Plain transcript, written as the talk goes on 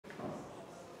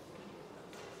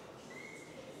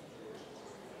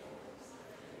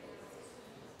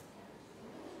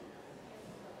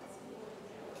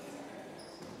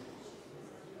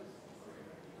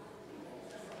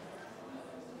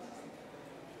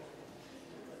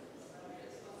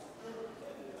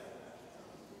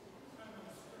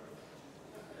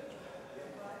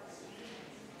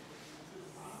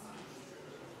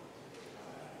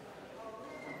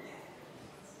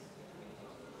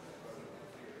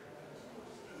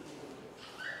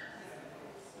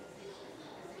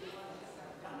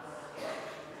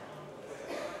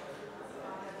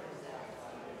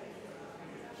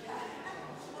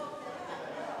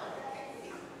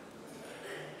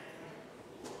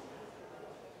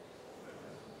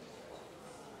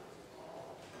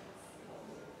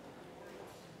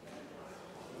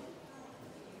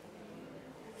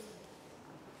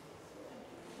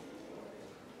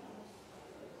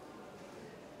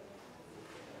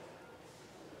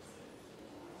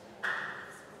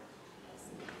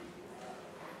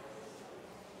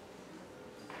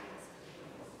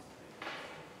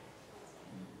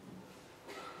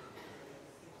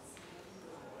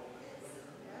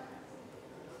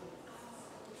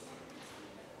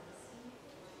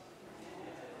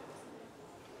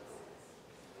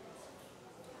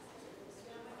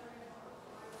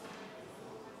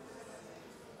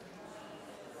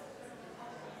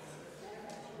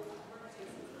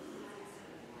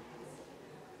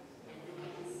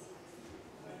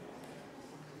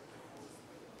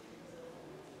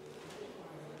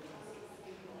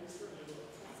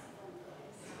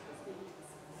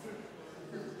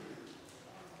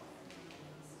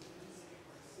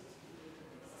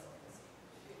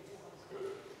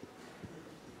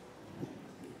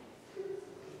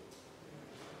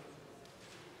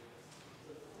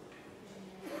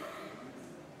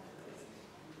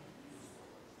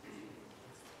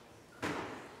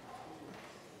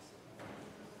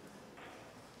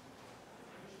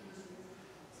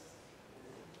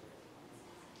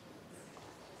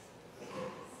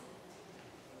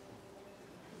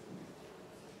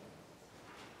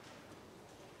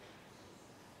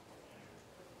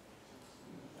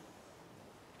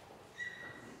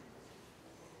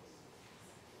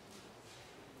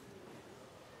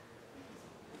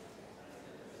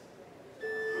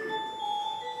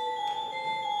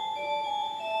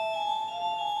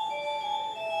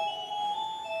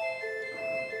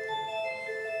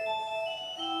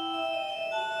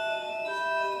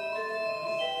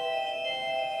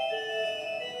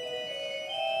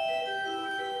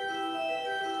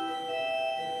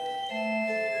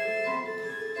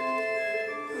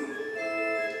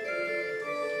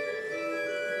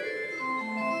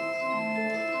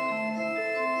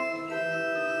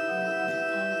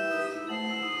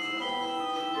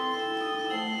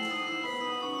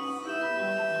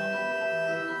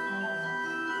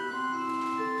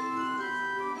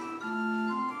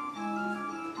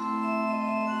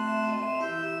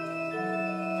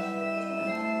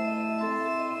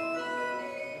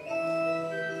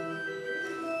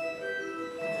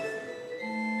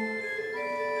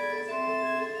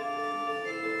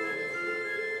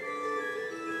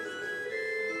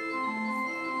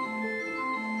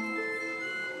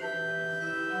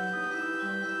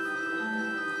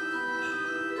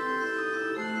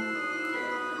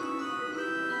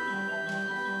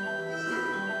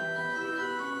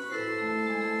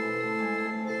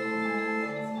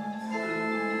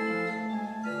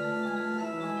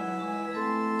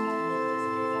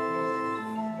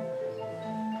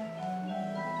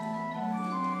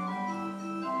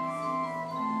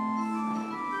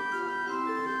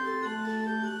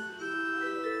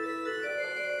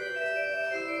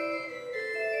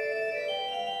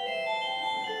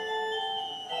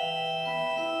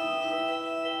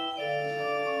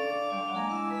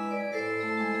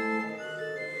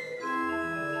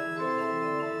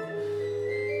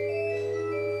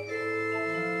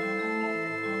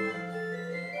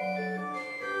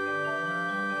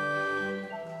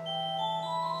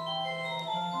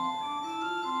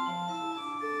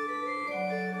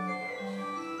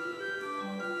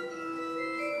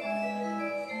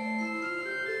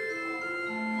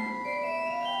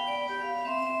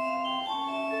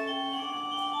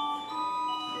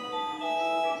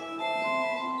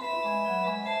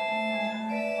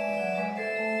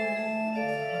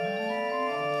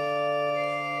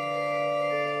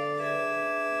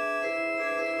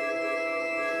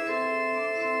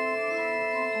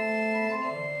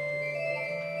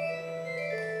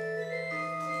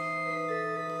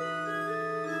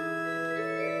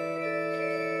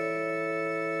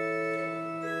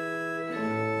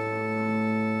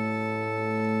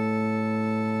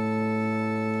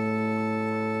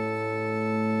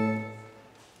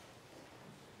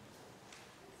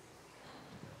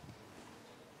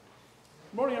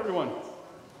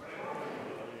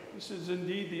This is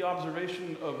indeed the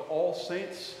observation of All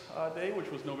Saints Day,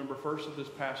 which was November 1st of this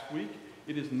past week.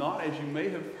 It is not, as you may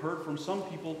have heard from some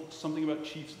people, something about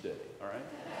Chiefs Day, all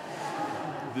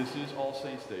right? This is All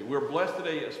Saints Day. We're blessed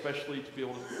today especially to be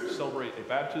able to celebrate a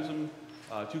baptism,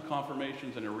 2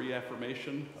 confirmations, and a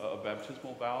reaffirmation of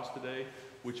baptismal vows today,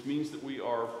 which means that we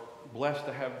are blessed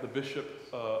to have the Bishop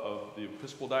of the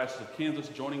Episcopal Diocese of Kansas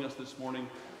joining us this morning,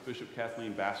 Bishop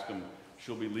Cathleen Bascom.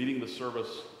 She'll be leading the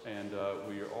service, and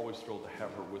we are always thrilled to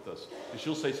have her with us. And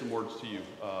she'll say some words to you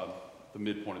the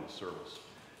midpoint of the service.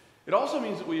 It also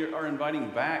means that we are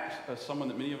inviting back someone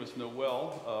that many of us know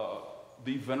well,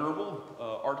 the Venerable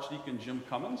Archdeacon Jim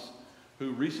Cummins,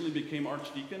 who recently became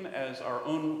Archdeacon as our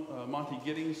own Monty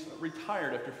Giddings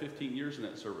retired after 15 years in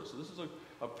that service. So this is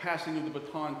a passing of the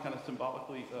baton kind of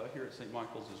symbolically here at St.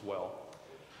 Michael's as well.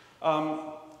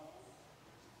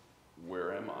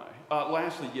 Where am I?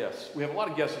 Lastly, yes, we have a lot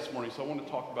of guests this morning, so I want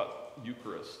to talk about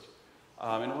Eucharist.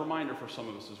 And a reminder for some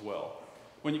of us as well.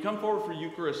 When you come forward for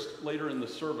Eucharist later in the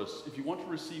service, if you want to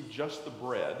receive just the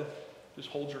bread, just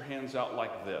hold your hands out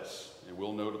like this, and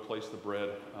we'll know to place the bread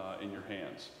in your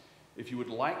hands. If you would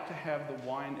like to have the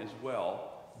wine as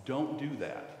well, don't do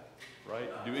that, right?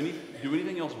 Do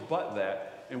anything else but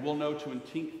that, and we'll know to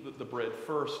intink the bread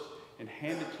first and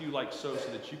hand it to you like so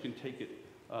that you can take it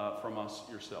from us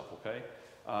yourself, okay?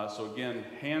 So again,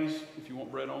 hands if you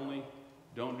want bread only.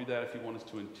 Don't do that if you want us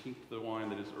to intink the wine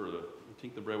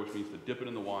intink the bread, which means to dip it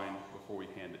in the wine before we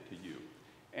hand it to you.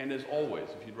 And as always,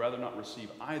 if you'd rather not receive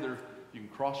either, you can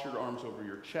cross your arms over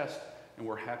your chest, and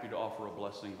we're happy to offer a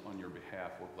blessing on your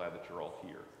behalf. We're glad that you're all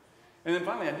here. And then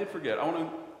finally, I did forget, I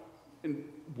want to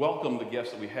welcome the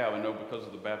guests that we have. I know because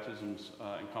of the baptisms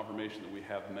and confirmation that we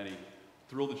have many.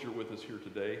 Thrilled that you're with us here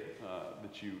today,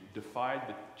 that you defied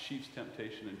the chief's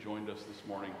temptation and joined us this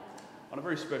morning on a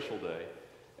very special day.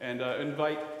 And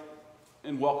invite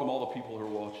and welcome all the people who are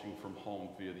watching from home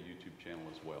via the YouTube channel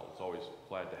as well. It's always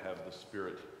glad to have the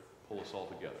Spirit pull us all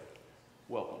together.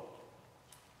 Welcome.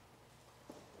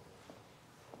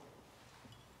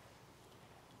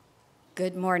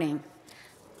 Good morning.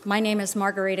 My name is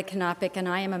Margarita Kanopik, and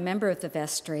I am a member of the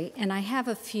vestry, and I have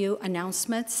a few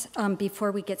announcements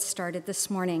before we get started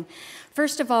this morning.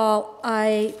 First of all,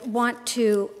 I want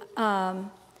to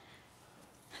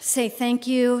say thank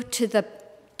you to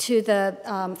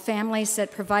the families that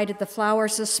provided the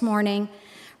flowers this morning.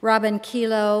 Robin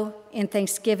Kilo in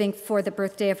Thanksgiving for the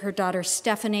birthday of her daughter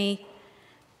Stephanie,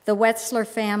 the Wetzler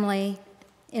family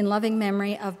in loving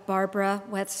memory of Barbara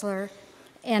Wetzler,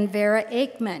 and Vera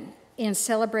Aikman in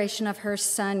celebration of her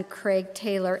son, Craig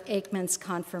Taylor Aikman's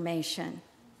confirmation.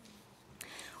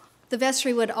 The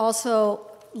vestry would also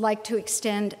like to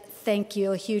extend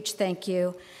a huge thank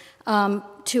you,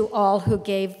 to all who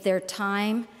gave their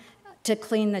time to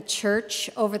clean the church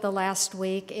over the last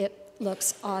week. It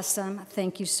looks awesome.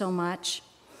 Thank you so much.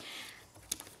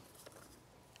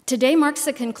 Today marks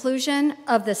the conclusion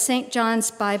of the St.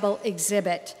 John's Bible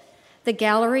exhibit. The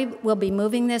gallery will be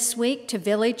moving this week to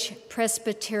Village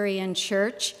Presbyterian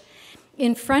Church.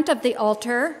 In front of the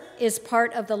altar is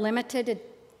part of the limited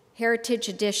heritage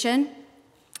edition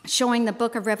showing the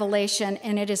book of Revelation,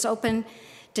 and it is open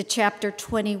to chapter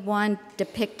 21,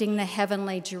 depicting the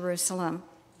heavenly Jerusalem.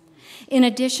 In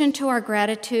addition to our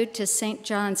gratitude to St.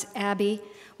 John's Abbey,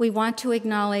 we want to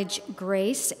acknowledge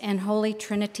Grace and Holy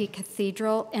Trinity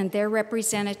Cathedral and their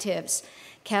representatives,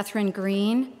 Catherine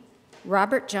Green,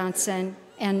 Robert Johnson,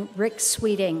 and Rick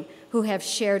Sweeting, who have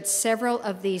shared several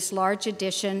of these large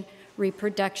edition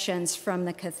reproductions from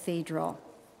the cathedral.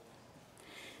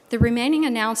 The remaining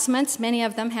announcements, many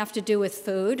of them have to do with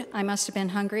food. I must have been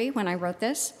hungry when I wrote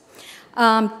this.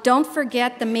 Don't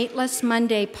forget the Meatless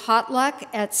Monday potluck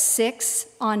at 6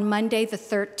 on Monday the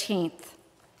 13th.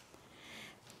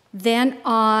 Then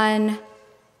on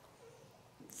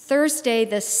Thursday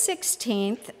the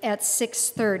 16th at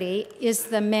 6:30 is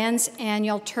the men's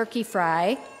annual turkey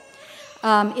fry.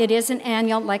 It is an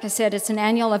annual, like I said, it's an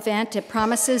annual event. It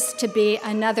promises to be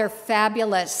another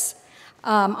fabulous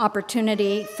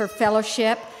opportunity for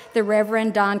fellowship. The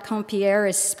Reverend Don Compierre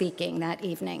is speaking that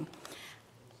evening.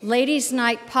 Ladies'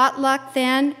 Night Potluck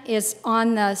then is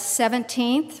on the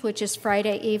 17th, which is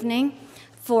Friday evening,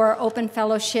 for open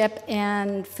fellowship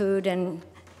and food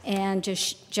and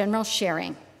just general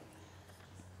sharing.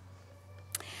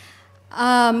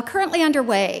 Currently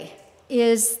underway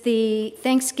is the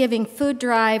Thanksgiving food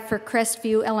drive for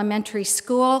Crestview Elementary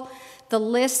School. The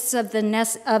lists of the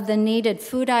needed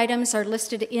food items are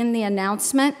listed in the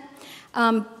announcement,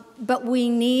 but we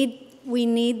need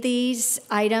need these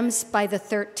items by the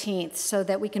 13th so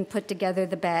that we can put together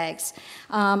the bags.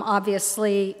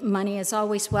 Obviously, money is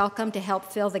always welcome to help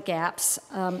fill the gaps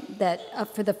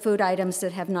for the food items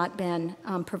that have not been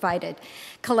provided.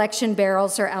 Collection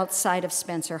barrels are outside of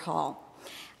Spencer Hall.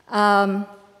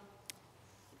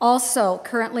 Also,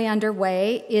 currently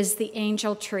underway is the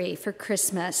angel tree for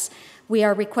Christmas. We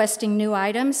are requesting new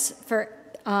items for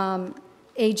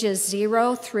ages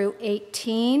 0 through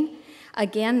 18.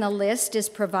 Again, the list is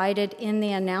provided in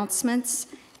the announcements,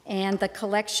 and the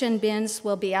collection bins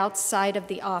will be outside of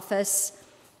the office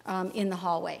in the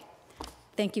hallway.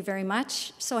 Thank you very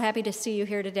much. So happy to see you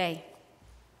here today.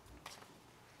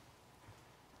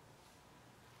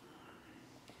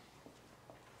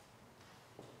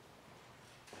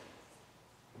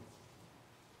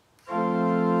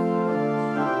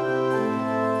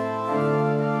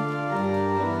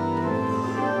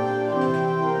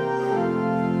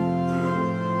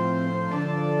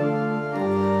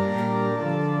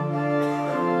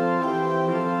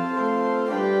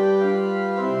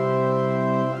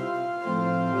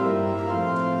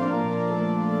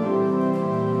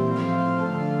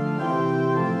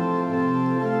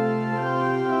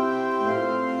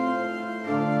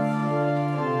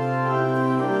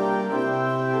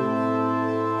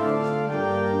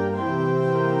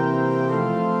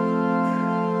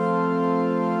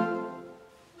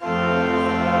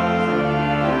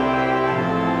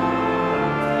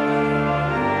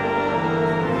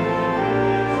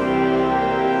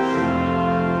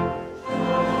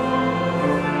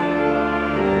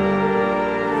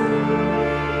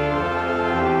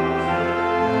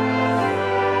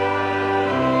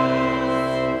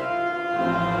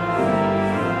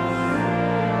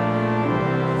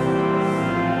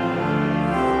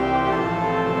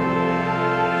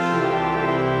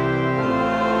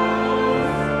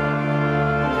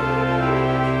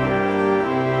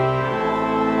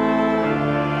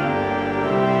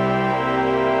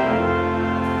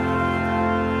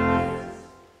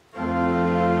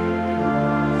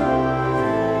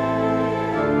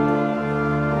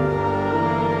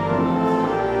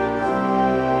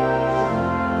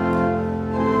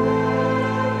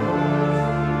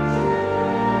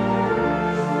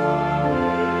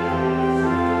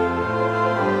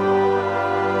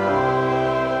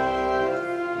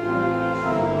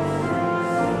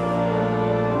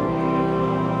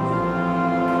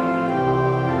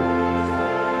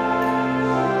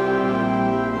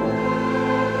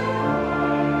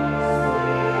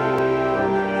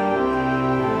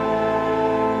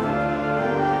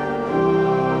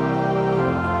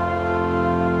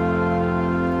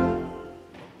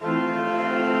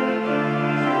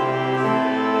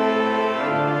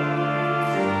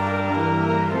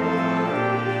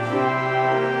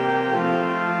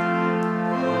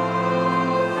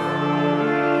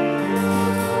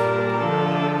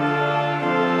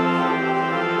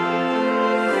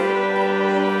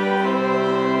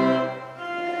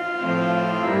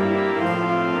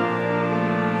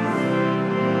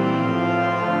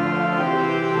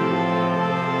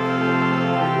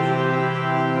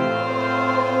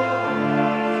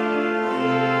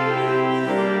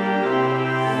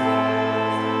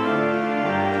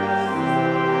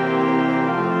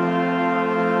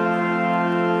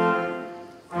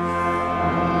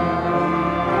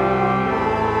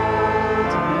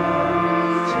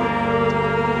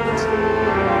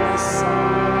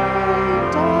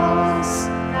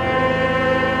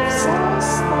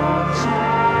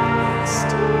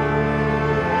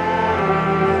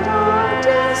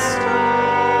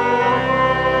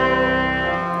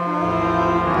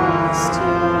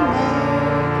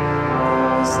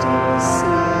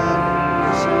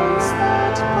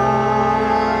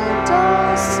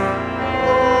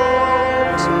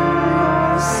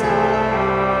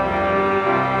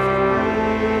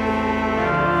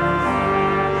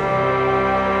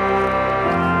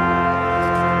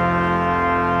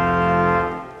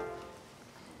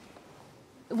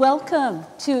 Welcome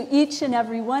to each and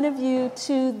every one of you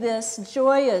to this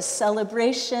joyous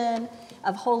celebration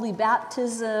of Holy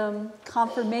Baptism,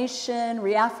 Confirmation,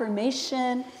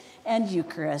 Reaffirmation, and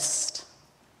Eucharist.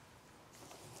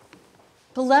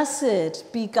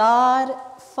 Blessed be God,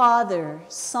 Father,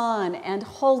 Son, and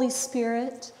Holy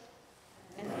Spirit.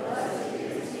 And blessed be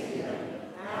his kingdom,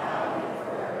 now and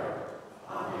forever.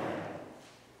 Amen.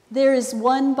 There is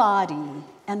one body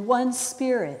and one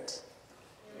Spirit.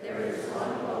 There is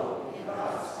one hope in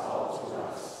God's call to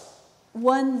us.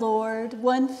 One Lord,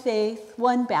 one faith,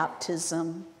 one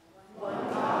baptism. One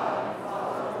God and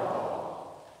Father of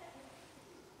all.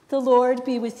 The Lord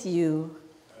be with you.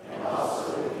 And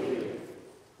also with you.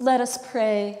 Let us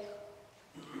pray.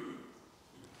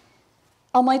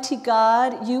 Almighty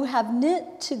God, you have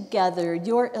knit together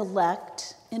your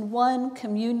elect in one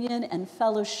communion and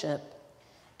fellowship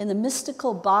in the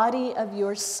mystical body of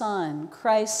your Son,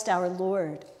 Christ our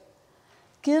Lord.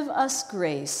 Give us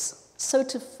grace so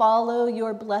to follow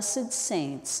your blessed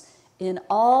saints in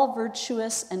all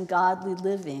virtuous and godly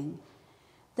living,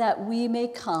 that we may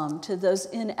come to those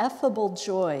ineffable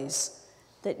joys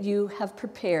that you have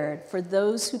prepared for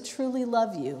those who truly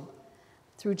love you,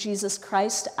 through Jesus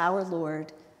Christ our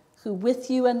Lord, who with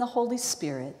you and the Holy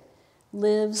Spirit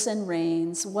lives and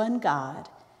reigns, one God,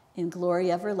 in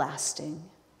glory everlasting.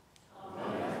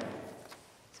 Amen.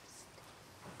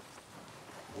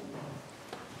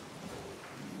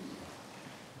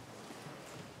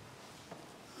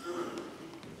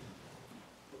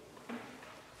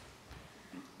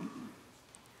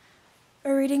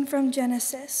 A reading from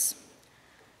Genesis.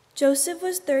 Joseph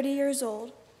was 30 years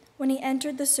old when he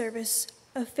entered the service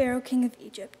of Pharaoh, king of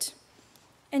Egypt.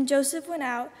 And Joseph went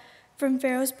out from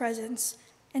Pharaoh's presence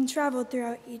and traveled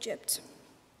throughout Egypt.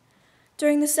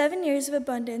 During the 7 years of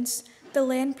abundance, the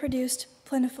land produced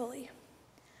plentifully.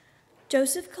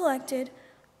 Joseph collected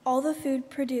all the food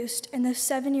produced in the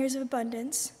 7 years of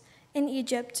abundance in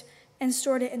Egypt and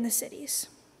stored it in the cities.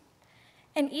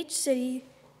 In each city,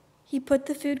 he put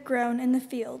the food grown in the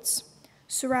fields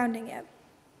surrounding it.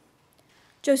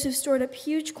 Joseph stored up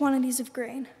huge quantities of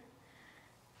grain,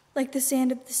 like the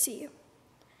sand of the sea.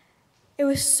 It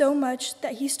was so much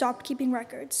that he stopped keeping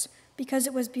records because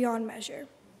it was beyond measure.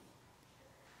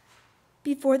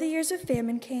 Before the years of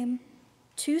famine came,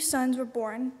 2 sons were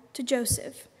born to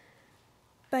Joseph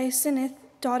by Asenath,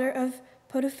 daughter of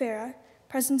Potiphera,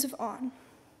 presence of On.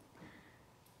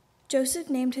 Joseph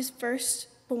named his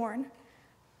firstborn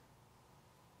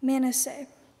Manasseh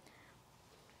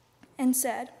and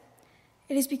said,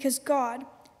 "It is because God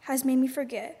has made me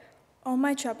forget all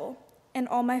my trouble and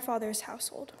all my father's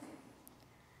household."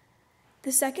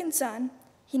 The second son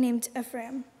he named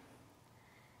Ephraim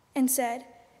and said,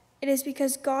 "It is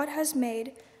because God has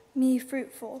made me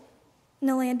fruitful in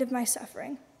the land of my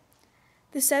suffering."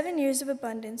 The 7 years of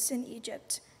abundance in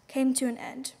Egypt came to an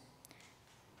end,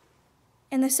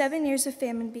 and the 7 years of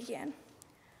famine began.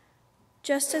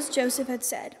 Just as Joseph had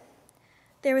said,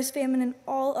 there was famine in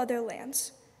all other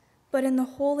lands, but in the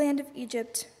whole land of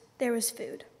Egypt there was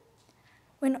food.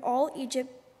 When all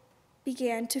Egypt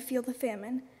began to feel the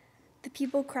famine, the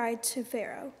people cried to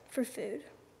Pharaoh for food.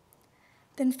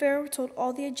 Then Pharaoh told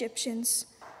all the Egyptians,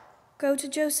 "Go to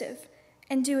Joseph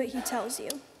and do what he tells you."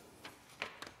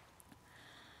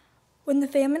 When the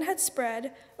famine had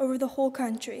spread over the whole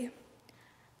country,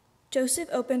 Joseph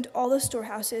opened all the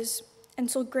storehouses and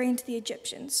sold grain to the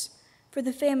Egyptians, for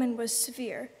the famine was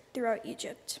severe throughout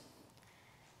Egypt.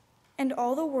 And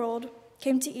all the world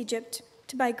came to Egypt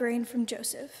to buy grain from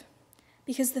Joseph,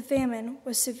 because the famine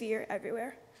was severe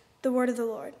everywhere. The word of the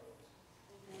Lord.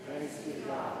 Thanks be to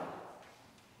God.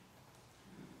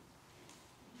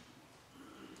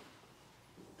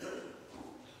 Amen.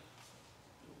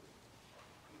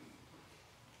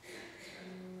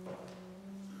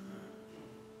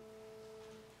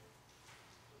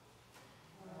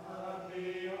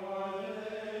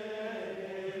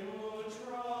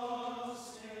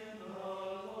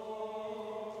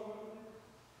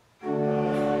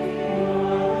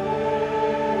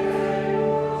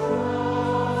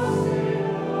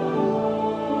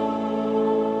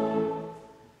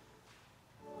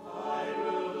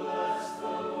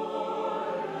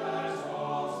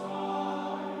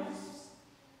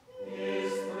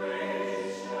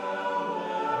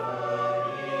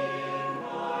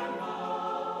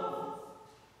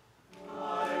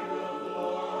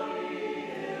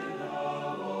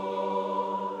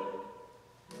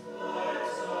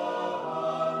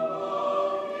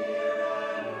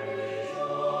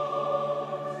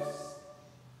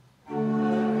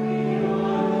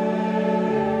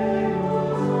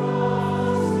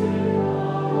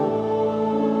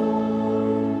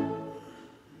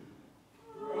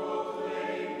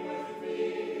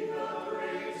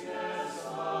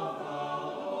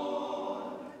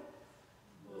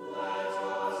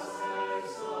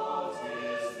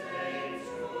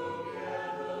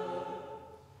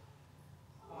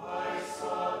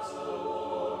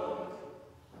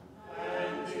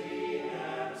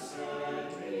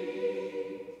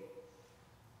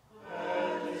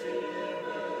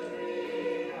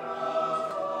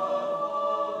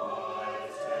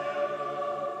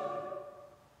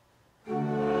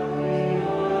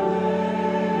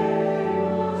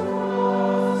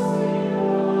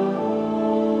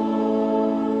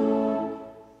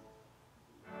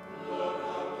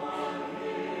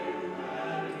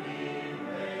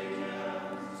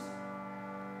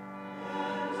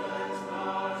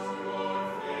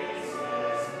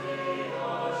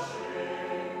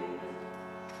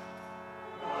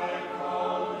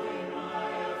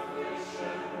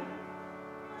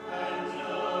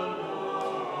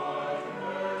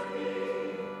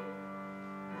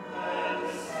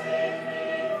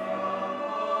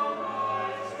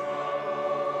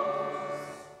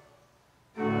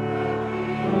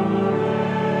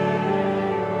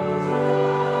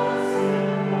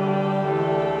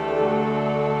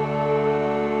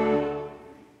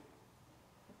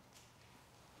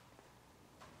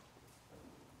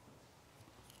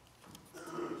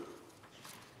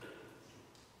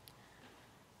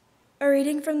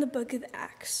 reading from the book of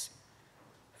Acts.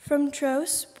 From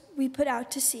Troas, we put out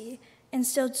to sea and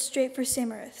sailed straight for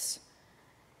Samothrace.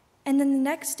 And then the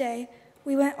next day,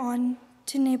 we went on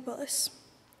to Neapolis.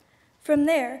 From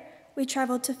there, we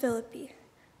traveled to Philippi,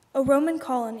 a Roman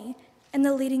colony and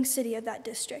the leading city of that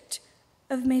district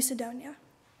of Macedonia.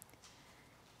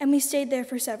 And we stayed there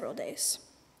for several days.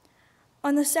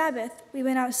 On the Sabbath, we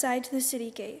went outside to the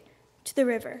city gate, to the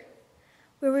river,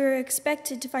 where we were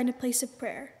expected to find a place of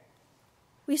prayer.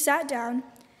 We sat down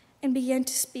and began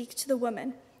to speak to the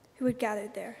women who had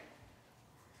gathered there.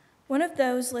 One of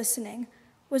those listening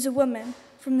was a woman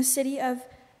from the city of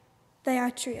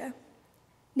Thyatira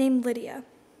named Lydia,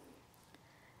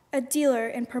 a dealer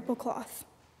in purple cloth.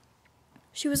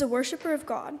 She was a worshiper of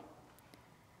God.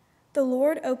 The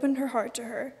Lord opened her heart to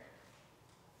her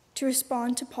to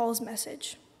respond to Paul's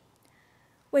message.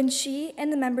 When she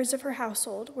and the members of her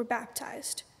household were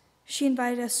baptized, she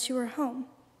invited us to her home.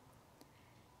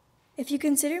 "If you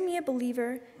consider me a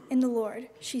believer in the Lord,"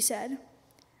 she said,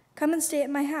 "come and stay at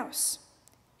my house."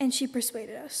 And she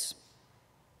persuaded us.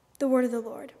 The word of the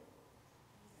Lord.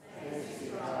 Thanks be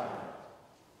to God.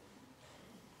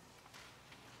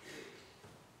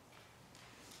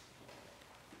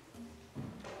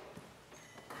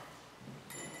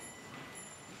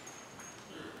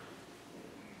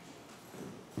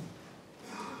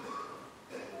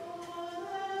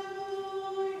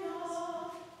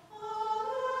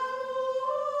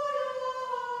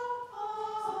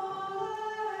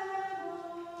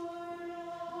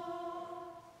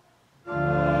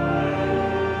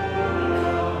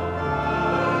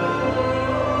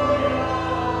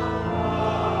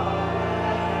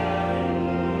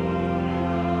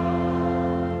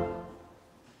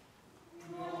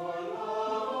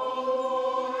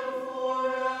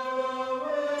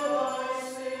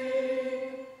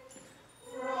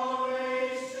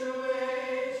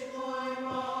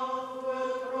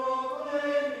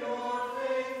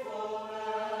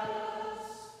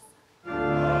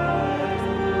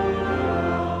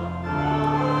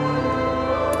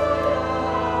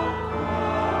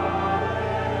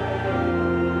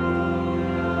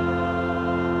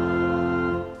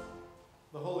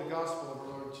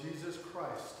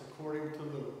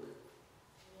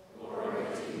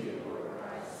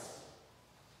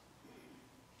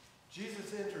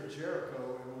 Jesus entered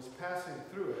Jericho and was passing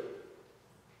through it.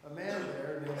 A man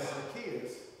there named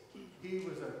Zacchaeus, he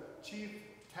was a chief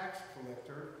tax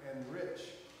collector and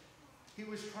rich. He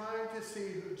was trying to see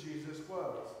who Jesus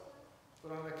was,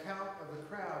 but on account of the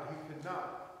crowd he could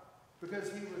not,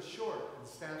 because he was short in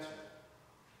stature.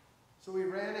 So he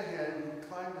ran ahead and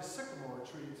climbed a sycamore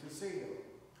tree to see him,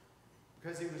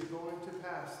 because he was going to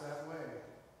pass that way.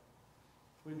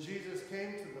 When Jesus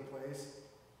came to the place,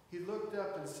 he looked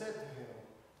up and said to him,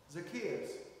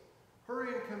 "Zacchaeus,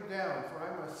 hurry and come down, for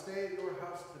I must stay at your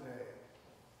house today."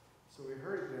 So he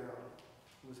hurried down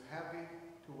and was happy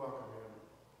to welcome him.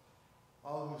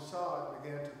 All who saw it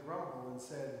began to grumble and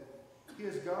said, "He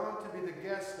has gone to be the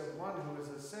guest of one who is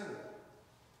a sinner."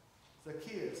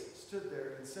 Zacchaeus stood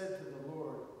there and said to the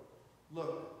Lord,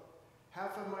 "Look,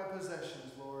 half of my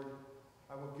possessions, Lord,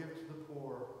 I will give to the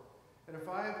poor. And if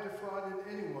I have defrauded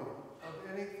anyone of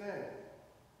anything,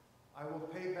 I will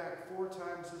pay back 4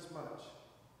 times as much."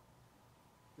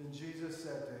 Then Jesus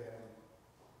said to him,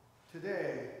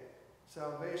 "Today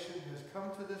salvation has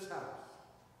come to this house,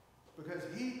 because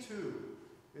he too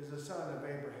is a son of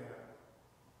Abraham.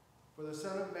 For the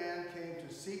Son of Man came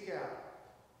to seek out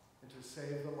and to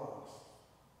save the lost."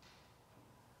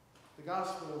 The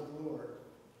Gospel of the Lord.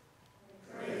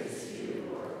 Praise to you,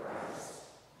 Lord Christ.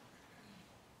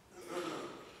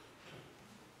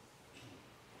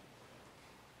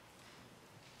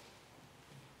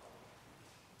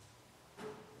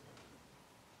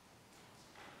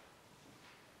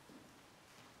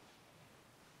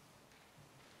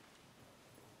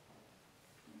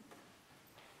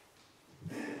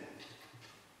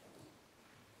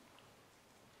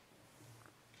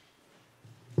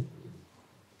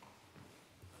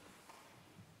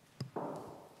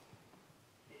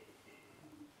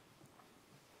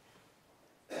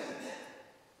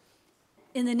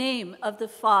 In the name of the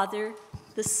Father,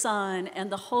 the Son, and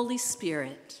the Holy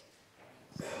Spirit.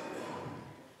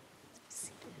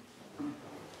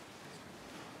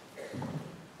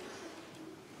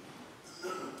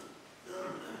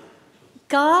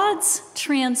 God's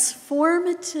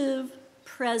transformative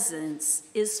presence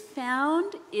is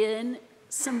found in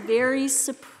some very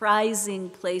surprising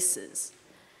places.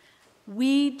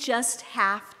 We just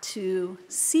have to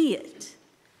see it.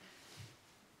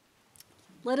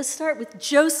 Let us start with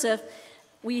Joseph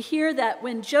we hear that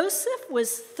when Joseph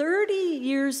was 30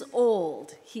 years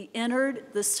old, he entered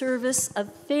the service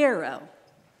of Pharaoh.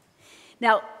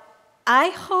 Now, I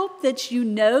hope that you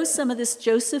know some of this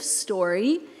Joseph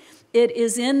story. It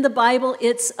is in the Bible.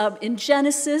 It's in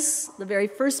Genesis, the very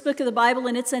first book of the Bible,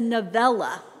 and it's a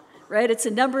novella, right? It's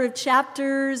a number of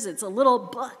chapters. It's a little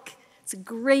book. It's a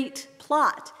great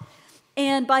plot.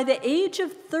 And by the age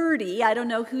of 30, I don't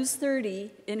know who's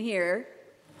 30 in here,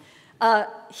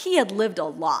 he had lived a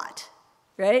lot,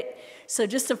 right? So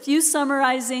just a few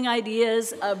summarizing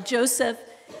ideas of Joseph.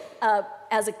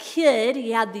 As a kid,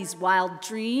 he had these wild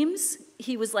dreams.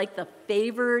 He was like the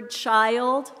favored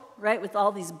child, right, with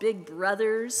all these big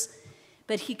brothers.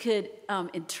 But he could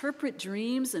interpret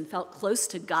dreams and felt close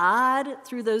to God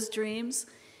through those dreams.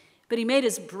 But he made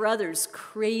his brothers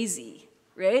crazy,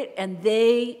 right? And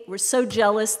they were so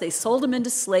jealous, they sold him into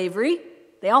slavery.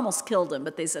 They almost killed him,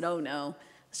 but they said, oh no,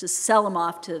 let's just sell him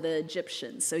off to the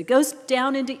Egyptians. So he goes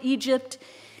down into Egypt.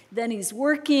 Then he's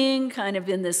working kind of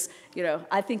in this,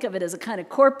 I think of it as a kind of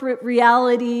corporate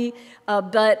reality.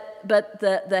 But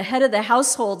the head of the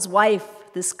household's wife,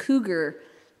 this cougar,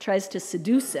 tries to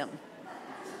seduce him.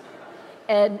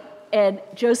 And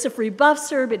Joseph rebuffs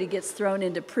her, but he gets thrown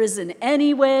into prison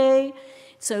anyway.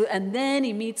 And then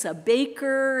he meets a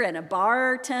baker and a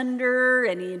bartender,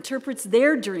 and he interprets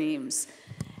their dreams.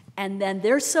 And then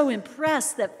they're so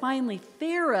impressed that finally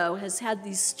Pharaoh has had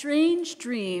these strange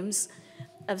dreams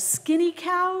of skinny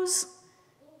cows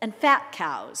and fat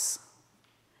cows,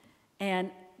 and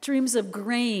dreams of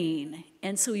grain.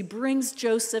 And so he brings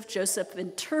Joseph. Joseph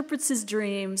interprets his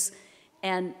dreams,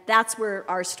 and that's where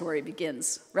our story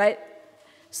begins, right?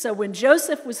 So when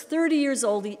Joseph was 30 years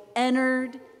old, he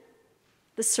entered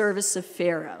the service of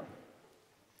Pharaoh.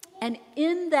 And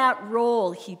in that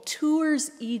role, he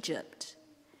tours Egypt.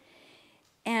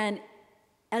 And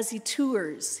as he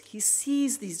tours, he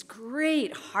sees these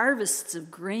great harvests of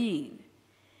grain.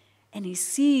 And he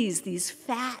sees these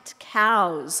fat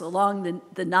cows along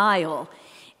the Nile.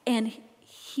 And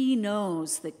he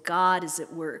knows that God is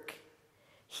at work.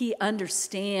 He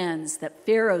understands that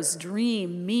Pharaoh's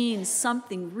dream means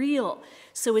something real.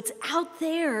 So it's out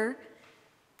there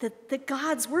that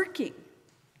God's working.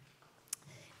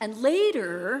 And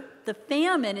later, the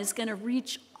famine is going to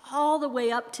reach all the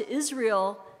way up to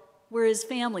Israel, where his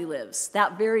family lives.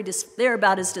 They're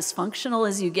about as dysfunctional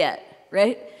as you get,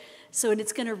 right? So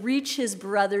it's going to reach his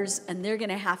brothers, and they're going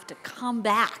to have to come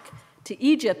back to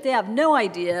Egypt. They have no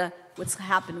idea what's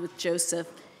happened with Joseph.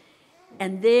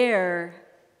 And there,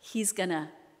 he's going to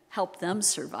help them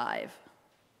survive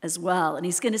as well. And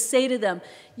he's going to say to them,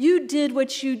 you did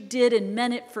what you did and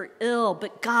meant it for ill,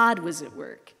 but God was at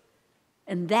work.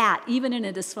 And that, even in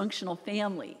a dysfunctional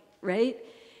family, right?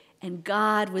 And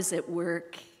God was at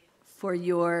work for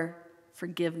your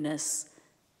forgiveness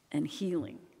and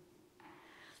healing.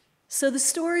 So the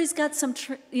story's got some,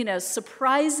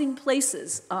 surprising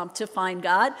places to find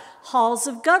God. Halls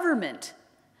of government.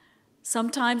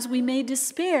 Sometimes we may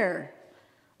despair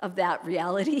of that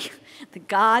reality, that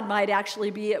God might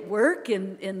actually be at work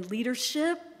in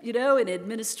leadership, in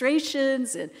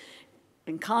administrations and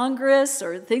in Congress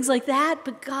or things like that,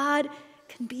 but God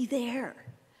can be there.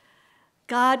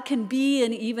 God can be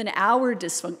in even our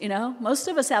dysfunction. Most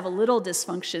of us have a little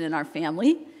dysfunction in our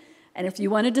family. And if you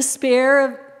want to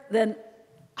despair, then,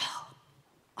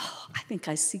 I think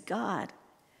I see God.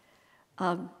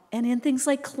 And in things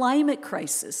like climate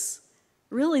crisis,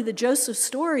 really the Joseph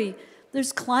story,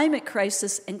 there's climate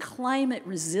crisis and climate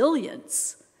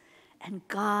resilience. And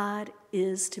God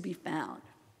is to be found.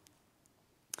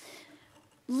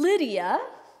 Lydia,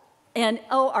 and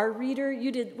our reader,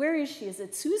 where is she? Is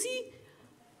it Susie?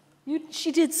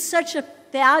 She did such a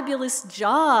fabulous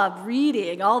job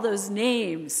reading all those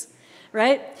names,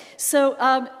 right? So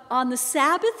on the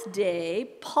Sabbath day,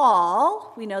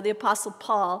 Paul, we know the Apostle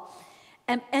Paul,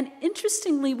 and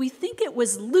interestingly, we think it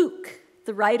was Luke,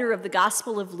 the writer of the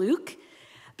Gospel of Luke,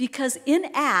 because in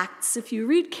Acts, if you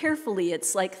read carefully,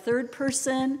 it's like third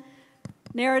person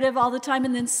narrative all the time,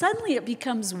 and then suddenly it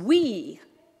becomes we.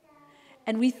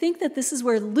 And we think that this is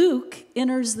where Luke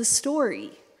enters the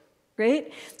story.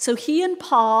 Right? So he and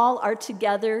Paul are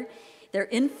together. They're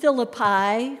in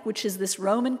Philippi, which is this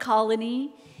Roman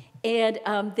colony, and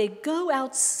they go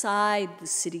outside the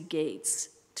city gates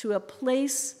to a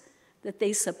place that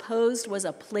they supposed was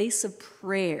a place of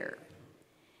prayer.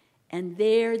 And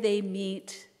there they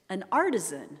meet an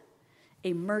artisan,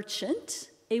 a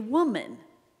merchant, a woman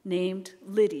named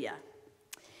Lydia.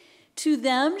 To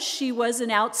them, she was an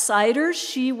outsider.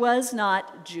 She was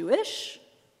not Jewish.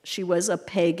 She was a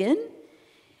pagan.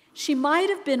 She might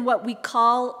have been what we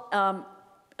call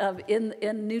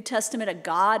in New Testament, a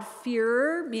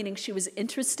God-fearer, meaning she was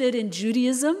interested in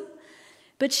Judaism.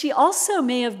 But she also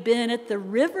may have been at the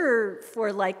river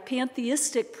for like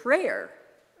pantheistic prayer,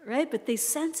 right? But they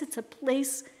sense it's a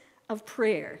place of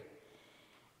prayer.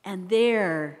 And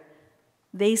there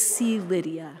they see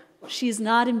Lydia. She is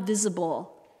not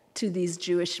invisible to these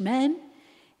Jewish men,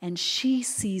 and she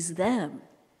sees them.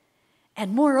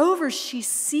 And moreover, she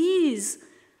sees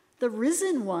the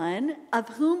risen one of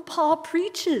whom Paul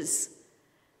preaches.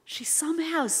 She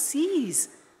somehow sees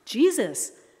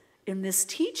Jesus in this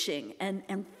teaching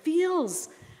and feels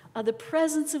the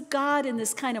presence of God in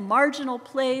this kind of marginal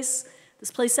place,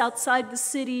 this place outside the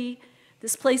city,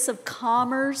 this place of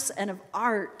commerce and of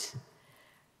art.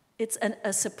 It's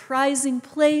a surprising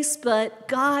place, but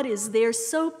God is there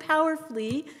so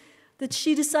powerfully that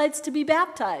she decides to be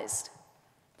baptized,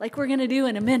 like we're going to do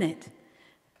in a minute.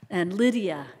 And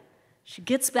Lydia, she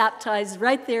gets baptized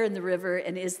right there in the river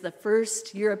and is the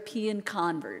first European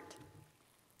convert.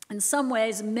 In some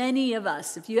ways, many of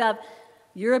us, if you have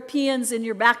Europeans in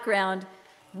your background,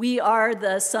 we are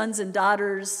the sons and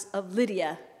daughters of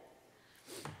Lydia.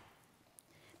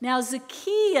 Now,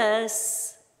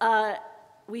 Zacchaeus,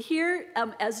 we hear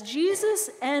as Jesus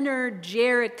entered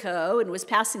Jericho and was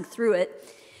passing through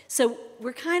it, so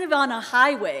we're kind of on a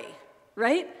highway,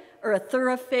 right? Or a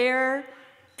thoroughfare,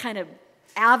 kind of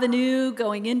avenue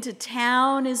going into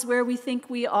town is where we think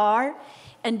we are.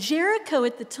 And Jericho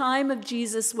at the time of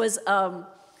Jesus was,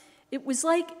 it was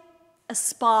like a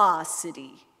spa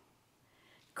city.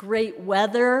 Great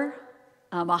weather,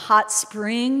 a hot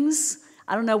springs.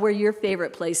 I don't know where your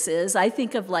favorite place is. I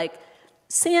think of like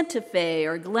Santa Fe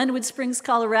or Glenwood Springs,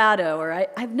 Colorado, or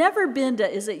I've never been to,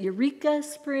 is it Eureka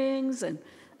Springs? And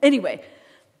anyway,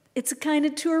 it's a kind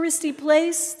of touristy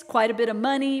place, quite a bit of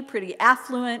money, pretty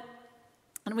affluent.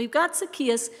 And we've got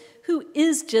Zacchaeus, who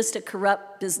is just a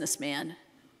corrupt businessman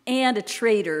and a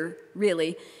traitor,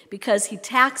 really, because he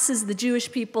taxes the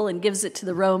Jewish people and gives it to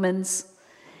the Romans.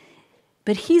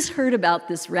 But he's heard about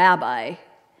this rabbi.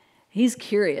 He's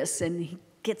curious, and he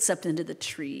gets up into the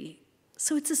tree.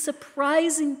 So it's a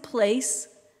surprising place,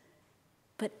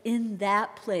 but in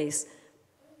that place,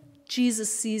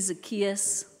 Jesus sees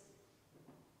Zacchaeus,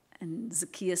 and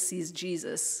Zacchaeus sees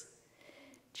Jesus.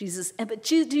 But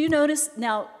do you notice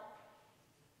now,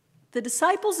 the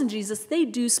disciples and Jesus, they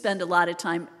do spend a lot of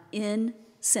time in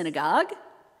synagogue,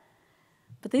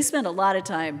 but they spend a lot of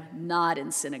time not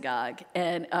in synagogue.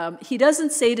 And he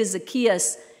doesn't say to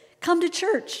Zacchaeus, come to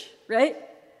church, right?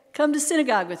 Come to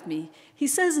synagogue with me. He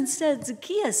says instead,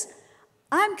 Zacchaeus,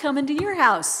 I'm coming to your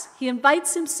house. He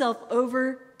invites himself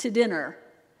over to dinner.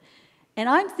 And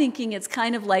I'm thinking it's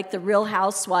kind of like the Real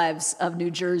Housewives of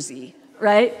New Jersey,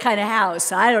 right? Kind of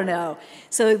house, I don't know.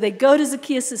 So they go to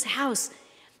Zacchaeus' house,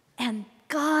 and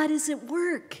God is at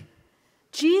work.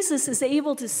 Jesus is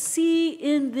able to see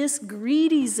in this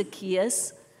greedy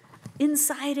Zacchaeus,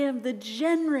 inside him, the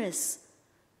generous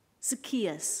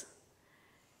Zacchaeus.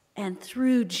 And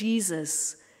through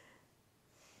Jesus,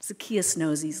 Zacchaeus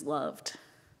knows he's loved,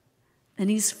 and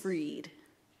he's freed.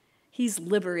 He's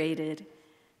liberated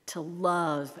to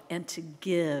love and to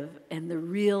give, and the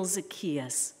real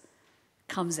Zacchaeus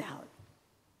comes out.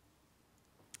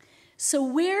 So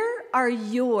where are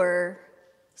your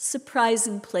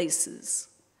surprising places?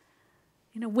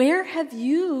 Where have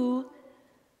you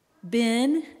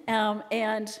been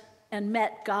and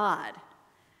met God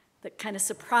that kind of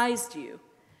surprised you?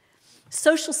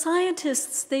 Social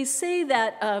scientists, they say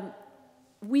that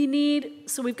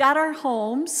we've got our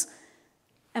homes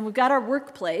and we've got our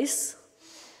workplace,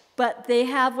 but they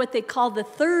have what they call the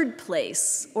third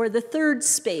place or the third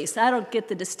space. I don't get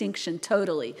the distinction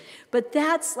totally, but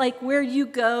that's like where you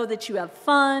go that you have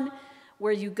fun,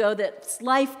 where you go that's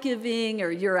life-giving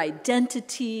or your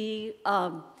identity.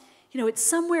 It's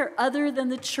somewhere other than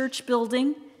the church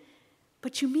building,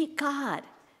 but you meet God.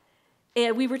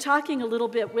 And we were talking a little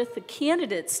bit with the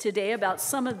candidates today about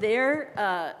some of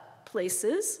their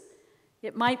places.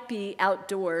 It might be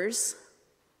outdoors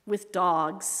with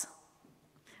dogs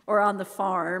or on the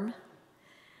farm.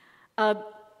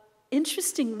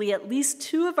 Interestingly, at least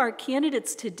 2 of our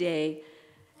candidates today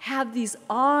have these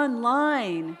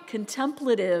online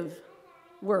contemplative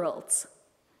worlds,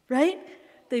 right?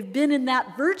 They've been in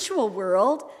that virtual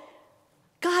world.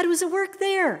 God was at work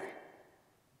there,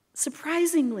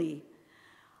 surprisingly.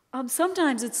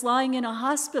 Sometimes it's lying in a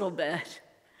hospital bed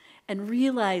and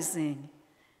realizing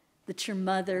that your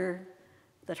mother,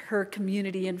 that her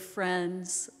community and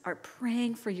friends are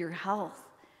praying for your health,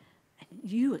 and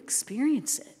you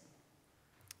experience it.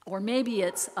 Or maybe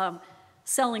it's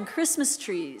selling Christmas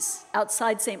trees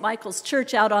outside St. Michael's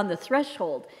Church out on the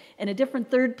threshold, and a different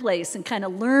third place, and kind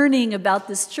of learning about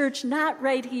this church, not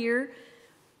right here,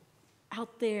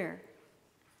 out there.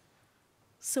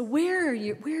 So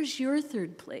where's your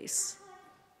third place?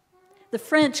 The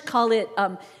French call it,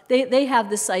 they have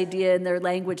this idea in their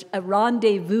language, a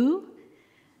rendezvous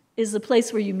is the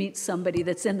place where you meet somebody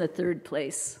that's in the third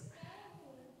place.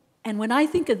 And when I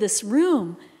think of this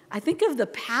room, I think of the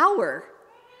power.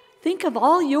 Think of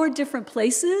all your different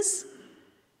places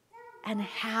and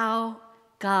how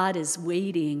God is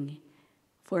waiting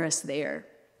for us there.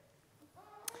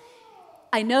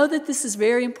 I know that this is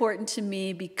very important to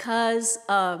me because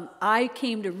I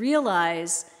came to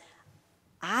realize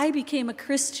I became a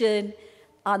Christian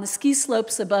on the ski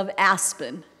slopes above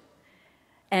Aspen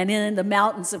and in the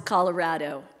mountains of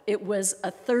Colorado. It was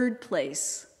a third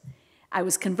place. I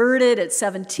was converted at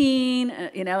 17,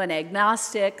 an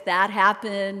agnostic. That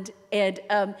happened. And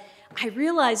I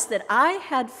realized that I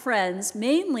had friends,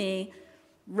 mainly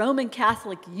Roman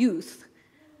Catholic youth,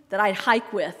 that I'd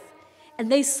hike with.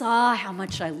 And they saw how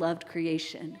much I loved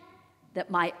creation,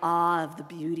 that my awe of the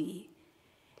beauty.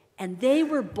 And they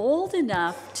were bold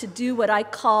enough to do what I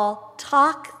call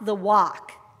talk the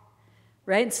walk,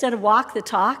 right? Instead of walk the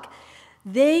talk,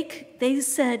 they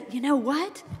said, you know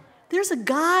what? There's a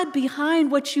God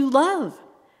behind what you love.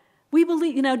 We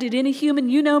believe, did any human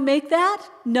make that?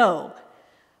 No.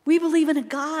 We believe in a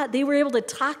God. They were able to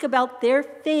talk about their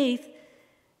faith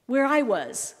where I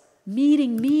was,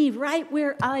 meeting me right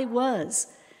where I was,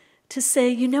 to say,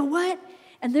 you know what?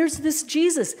 And there's this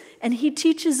Jesus, and he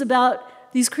teaches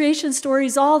about these creation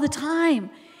stories all the time.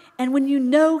 And when you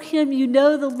know him, you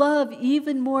know the love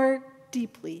even more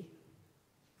deeply.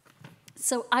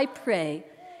 So I pray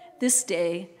this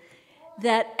day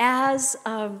that as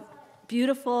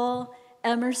beautiful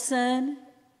Emerson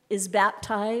is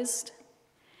baptized,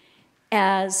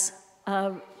 as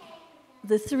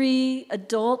the three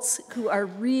adults who are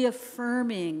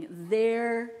reaffirming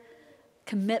their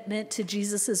commitment to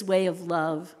Jesus' way of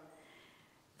love,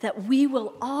 that we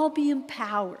will all be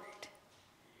empowered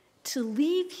to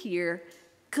leave here,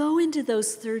 go into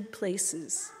those third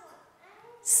places,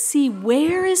 see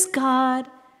where is God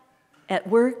at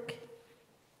work,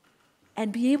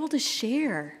 and be able to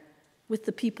share with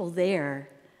the people there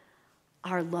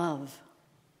our love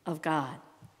of God.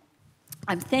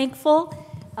 I'm thankful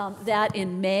that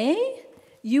in May,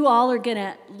 you all are going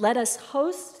to let us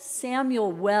host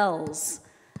Samuel Wells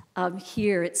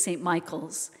here at St.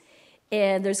 Michael's.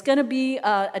 And there's going to be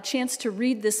a chance to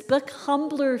read this book,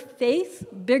 Humbler Faith,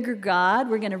 Bigger God.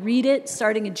 We're going to read it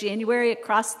starting in January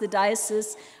across the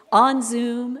diocese on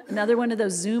Zoom, another one of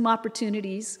those Zoom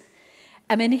opportunities.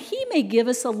 I mean, he may give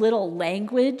us a little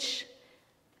language,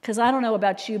 because I don't know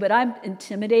about you, but I'm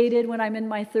intimidated when I'm in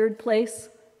my third place.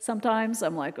 Sometimes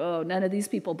I'm like, oh, none of these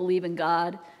people believe in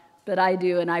God, but I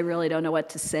do, and I really don't know what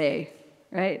to say,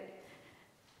 right?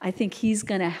 I think he's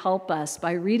going to help us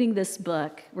by reading this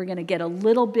book. We're going to get a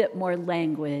little bit more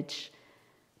language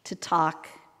to talk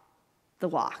the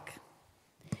walk.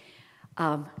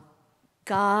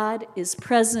 God is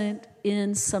present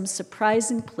in some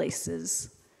surprising places,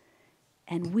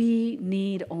 and we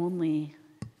need only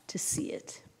to see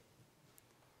it.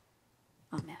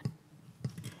 Amen.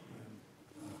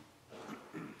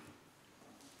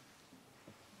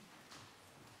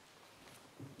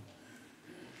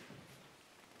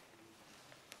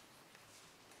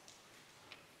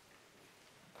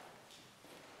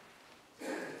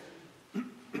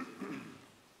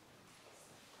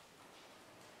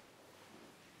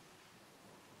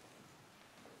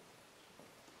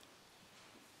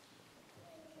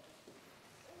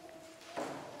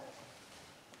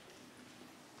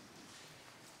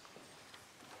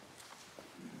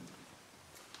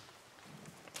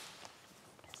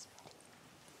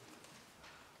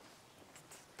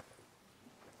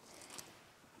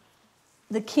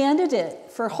 The candidate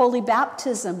for holy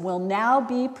baptism will now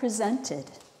be presented.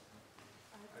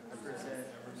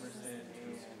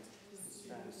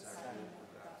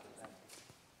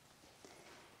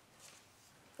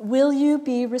 Will you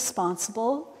be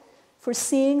responsible for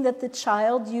seeing that the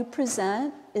child you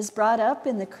present is brought up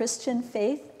in the Christian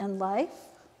faith and life?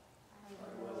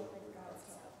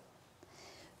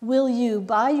 Will you,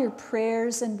 by your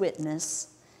prayers and witness,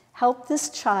 help this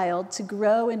child to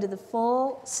grow into the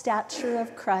full stature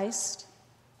of Christ?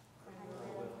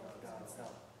 All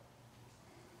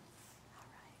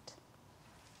right.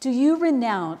 Do you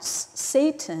renounce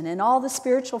Satan and all the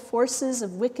spiritual forces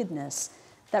of wickedness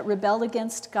that rebel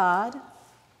against God?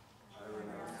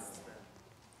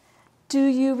 Do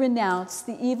you renounce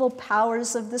the evil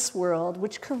powers of this world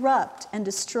which corrupt and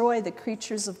destroy the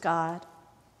creatures of God?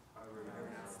 I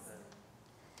renounce them.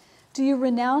 Do you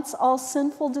renounce all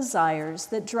sinful desires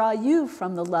that draw you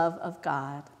from the love of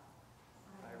God?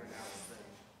 I renounce them.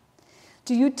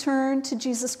 Do you turn to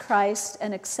Jesus Christ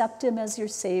and accept him as your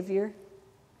Savior?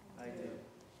 I do.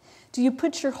 Do you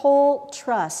put your whole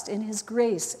trust in his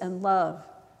grace and love?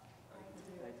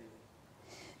 I do.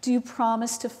 Do you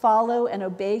promise to follow and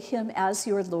obey him as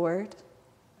your Lord?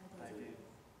 I do.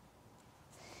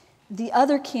 The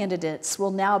other candidates will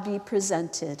now be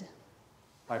presented.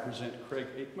 I present Craig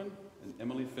Aikman and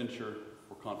Emily Fincher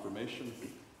for confirmation,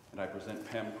 and I present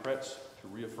Pam Kretz to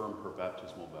reaffirm her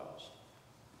baptismal vows.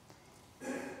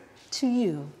 To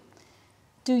you,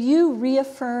 do you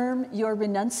reaffirm your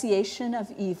renunciation of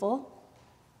evil?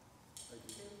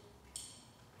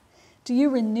 Do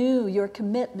you renew your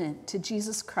commitment to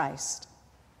Jesus Christ?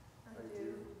 I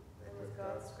do, and with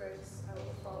God's grace, I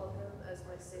will follow him as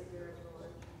my Savior and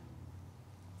Lord.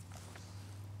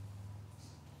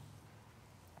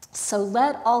 So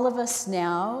let all of us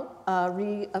now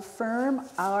reaffirm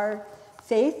our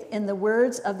faith in the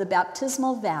words of the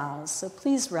baptismal vows. So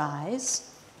please rise.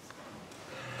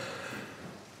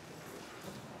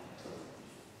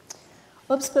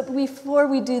 Oops, but before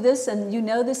we do this, and you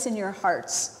know this in your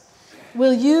hearts,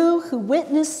 will you who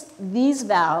witness these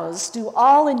vows do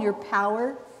all in your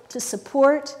power to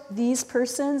support these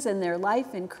persons and their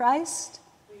life in Christ?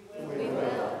 We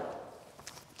will.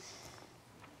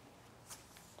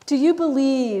 Do you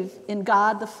believe in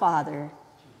God the Father?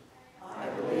 I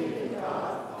believe in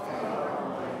God, Father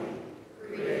Almighty,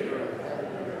 creator of heaven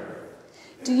and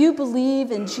earth. Do you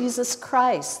believe in Jesus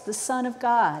Christ, the Son of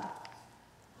God?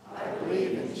 I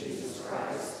believe in Jesus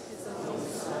Christ, his only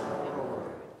Son, our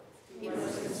Lord. He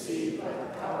was conceived by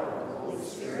the power of the Holy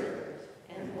Spirit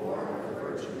and born of the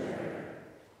Virgin Mary.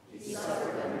 He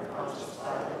suffered under Pontius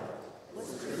Pilate,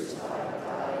 was crucified,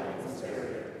 died, and was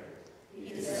buried. He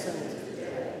descended to the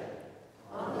dead.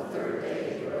 On the third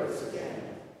day he rose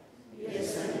again. He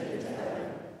ascended into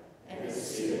heaven and is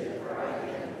seated at the right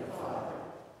hand of the Father.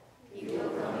 He will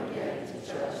come again to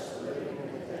judge the living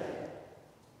and the dead.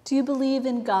 Do you believe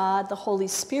in God, the Holy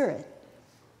Spirit?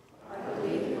 I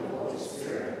believe in the Holy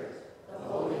Spirit, the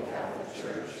Holy Catholic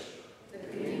Church, the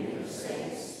communion of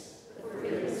saints, the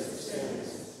forgiveness of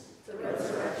sins, the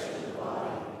resurrection of the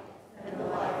body, and the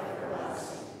life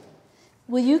everlasting.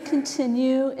 Will you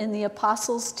continue in the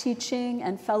apostles' teaching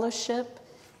and fellowship,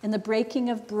 in the breaking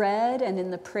of bread and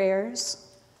in the prayers?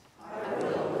 I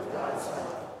will with God's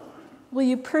help. Will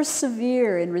you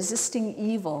persevere in resisting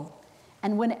evil?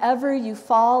 And whenever you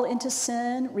fall into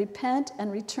sin, repent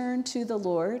and return to the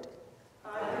Lord?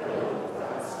 I will with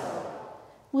God's help.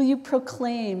 Will you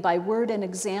proclaim by word and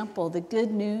example the good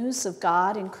news of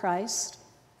God in Christ?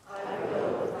 I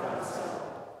will with God's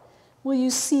help. Will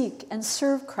you seek and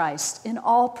serve Christ in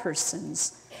all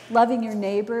persons, loving your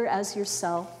neighbor as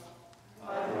yourself?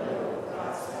 I will with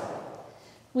God's help.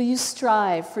 Will you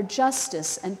strive for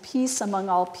justice and peace among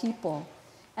all people,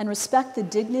 and respect the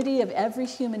dignity of every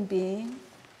human being?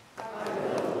 I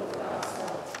will with God's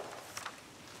help.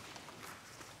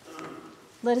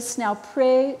 Let us now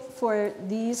pray for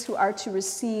these who are to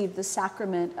receive the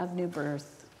sacrament of new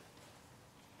birth.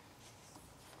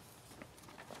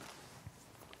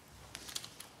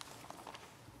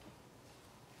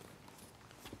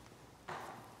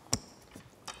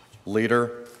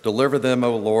 Leader, deliver them,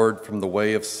 O Lord, from the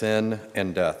way of sin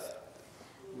and death.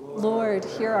 Lord,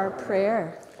 hear our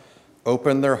prayer.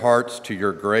 Open their hearts to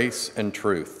your grace and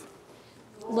truth.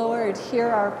 Lord, hear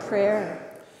our prayer.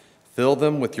 Fill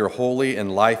them with your holy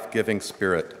and life-giving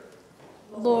Spirit.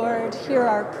 Lord, hear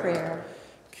our prayer.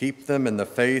 Keep them in the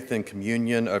faith and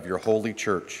communion of your holy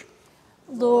church.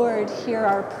 Lord, hear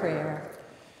our prayer.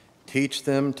 Teach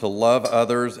them to love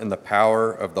others in the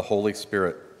power of the Holy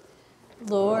Spirit.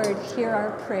 Lord, hear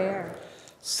our prayer.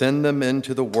 Send them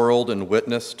into the world and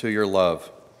witness to your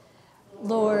love.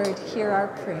 Lord, hear our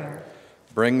prayer.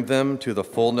 Bring them to the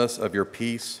fullness of your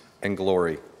peace and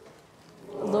glory.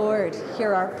 Lord,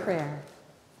 hear our prayer.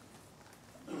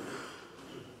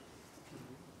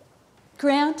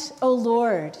 Grant, O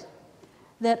Lord,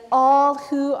 that all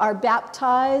who are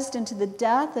baptized into the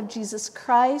death of Jesus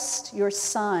Christ, your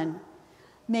Son,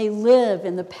 may live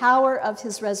in the power of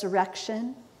his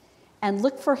resurrection and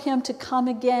look for him to come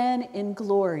again in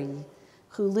glory,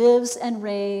 who lives and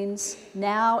reigns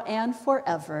now and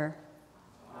forever.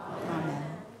 Amen.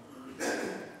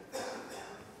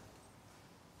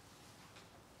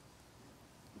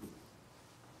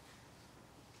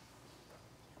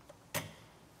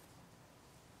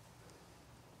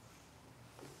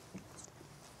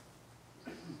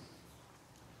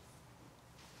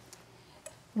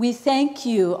 We thank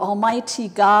you, Almighty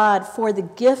God, for the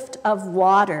gift of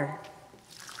water.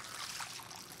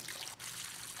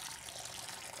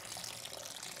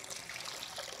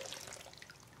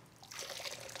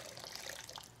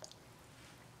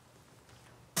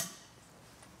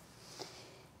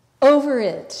 Over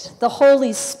it, the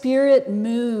Holy Spirit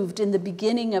moved in the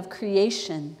beginning of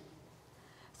creation.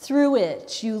 Through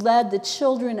it, you led the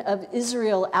children of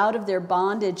Israel out of their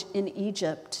bondage in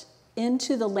Egypt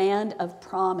into the land of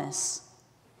promise.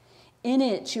 In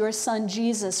it, your son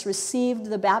Jesus received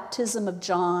the baptism of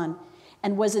John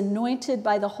and was anointed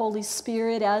by the Holy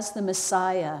Spirit as the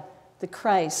Messiah, the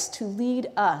Christ, to lead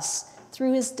us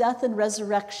through his death and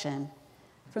resurrection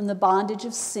from the bondage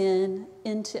of sin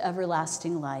into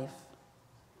everlasting life.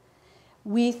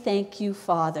 We thank you,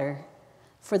 Father,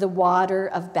 for the water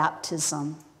of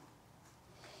baptism.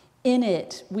 In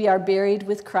it, we are buried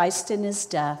with Christ in his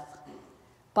death.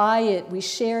 By it, we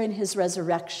share in his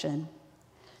resurrection.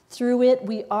 Through it,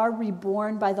 we are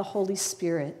reborn by the Holy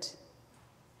Spirit.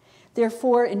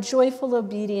 Therefore, in joyful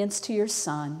obedience to your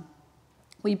Son,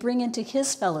 we bring into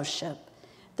his fellowship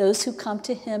those who come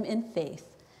to him in faith,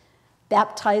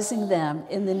 baptizing them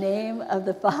in the name of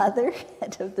the Father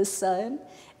and of the Son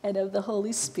and of the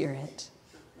Holy Spirit.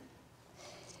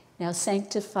 Now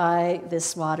sanctify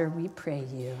this water, we pray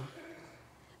you,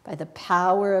 by the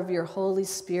power of your Holy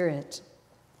Spirit,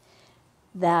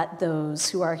 that those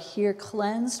who are here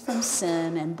cleansed from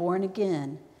sin and born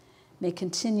again may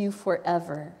continue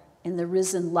forever in the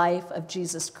risen life of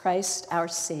Jesus Christ, our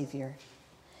Savior.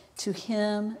 To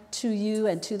him, to you,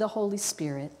 and to the Holy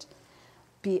Spirit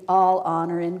be all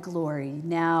honor and glory,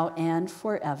 now and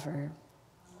forever.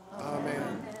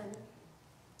 Amen.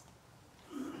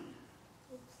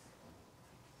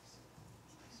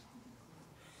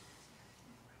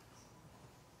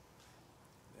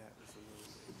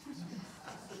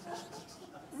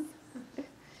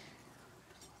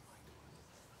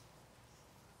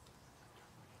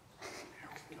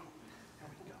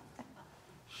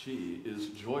 She is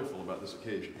joyful about this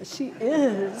occasion. She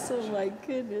is. Oh, my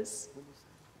goodness.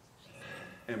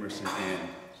 Emerson Ann,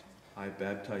 I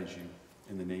baptize you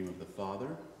in the name of the Father,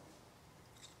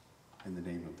 in the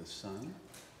name of the Son,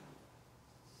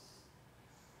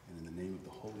 and in the name of the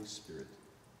Holy Spirit.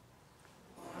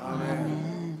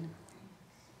 Amen.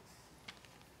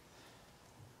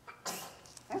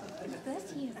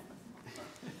 Bless you.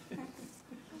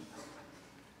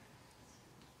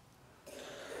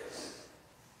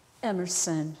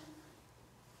 Emerson,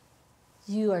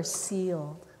 you are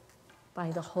sealed by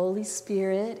the Holy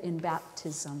Spirit in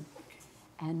baptism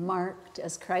and marked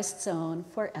as Christ's own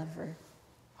forever.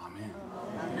 Amen.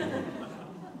 Amen.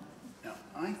 Now,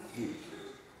 I think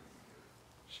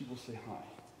she will say hi.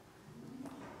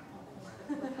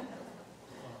 Say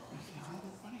hi,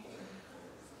 everybody.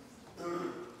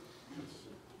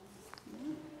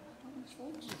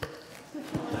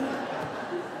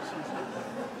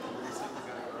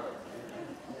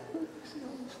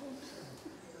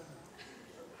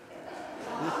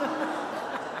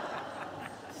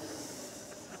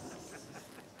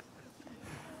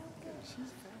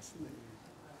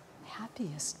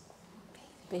 Happiest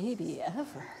baby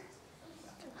ever.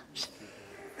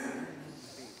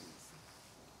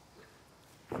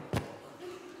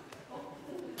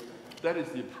 That is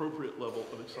the appropriate level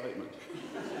of excitement.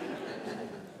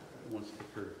 Once the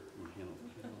curve, handle.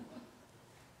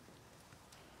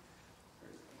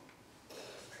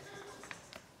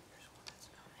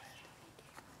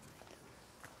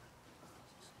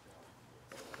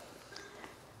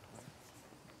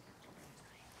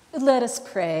 Let us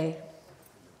pray.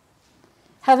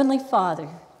 Heavenly Father,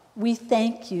 we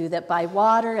thank you that by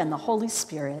water and the Holy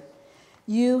Spirit,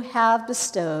 you have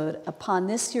bestowed upon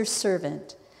this your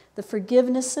servant the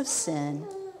forgiveness of sin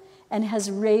and has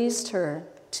raised her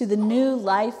to the new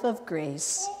life of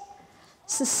grace.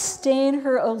 Sustain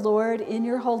her, O Lord, in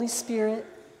your Holy Spirit.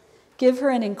 Give her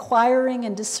an inquiring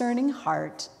and discerning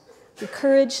heart, the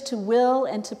courage to will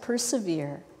and to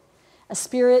persevere, a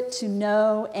spirit to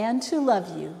know and to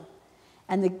love you,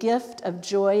 and the gift of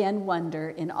joy and wonder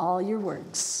in all your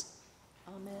works.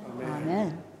 Amen.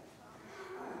 Amen.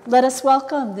 Let us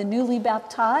welcome the newly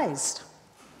baptized.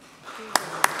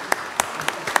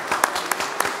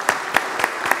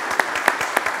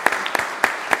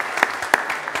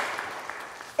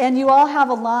 And you all have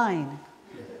a line.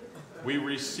 We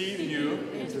receive you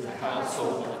into the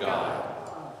household of God.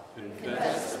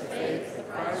 Confess the faith of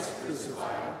Christ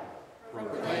crucified,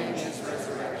 proclaim his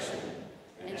resurrection,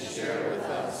 and share with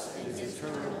us in his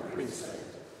eternal priesthood.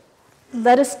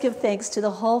 Let us give thanks to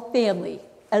the whole family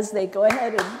as they go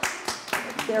ahead and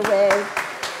their way.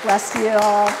 Bless you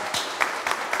all.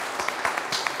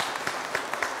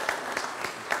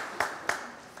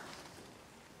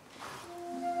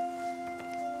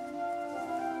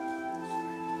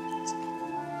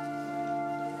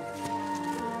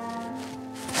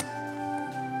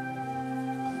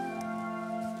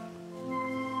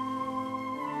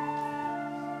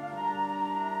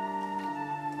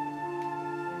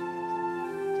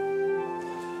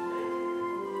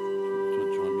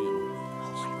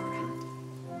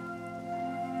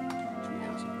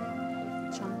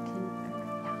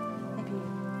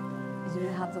 You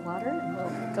have the water, and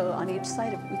we'll go on each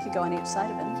side of. We could go on each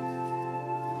side of him.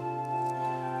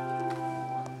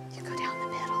 You go down the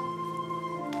middle.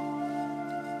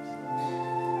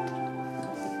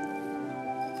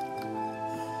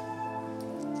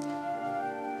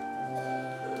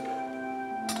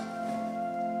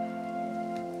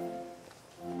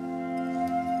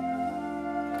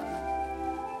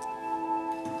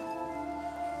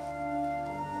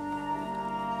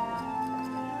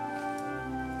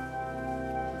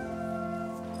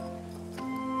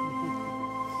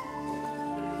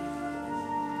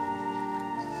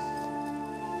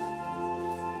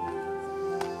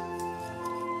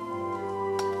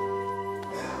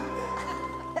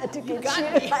 To get you.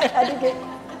 I had to get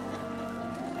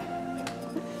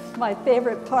my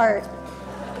favorite part.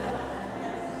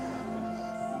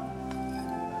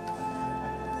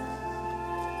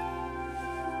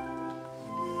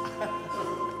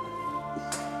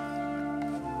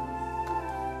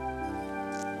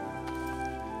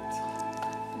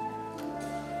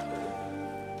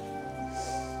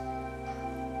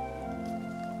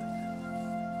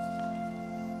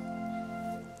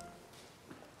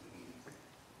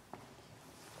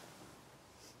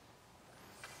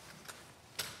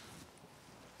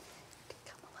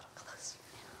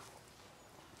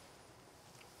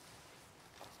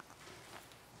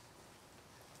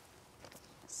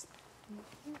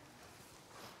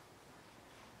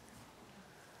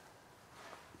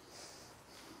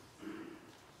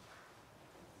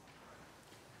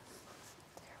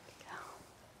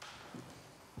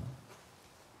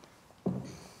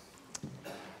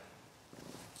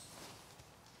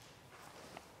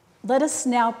 Let us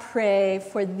now pray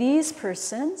for these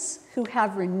persons who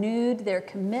have renewed their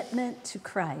commitment to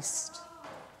Christ.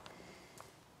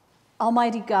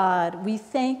 Almighty God, we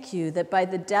thank you that by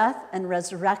the death and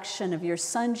resurrection of your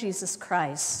Son, Jesus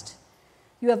Christ,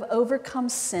 you have overcome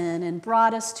sin and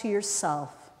brought us to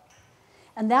yourself,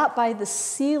 and that by the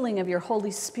sealing of your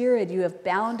Holy Spirit, you have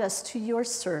bound us to your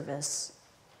service.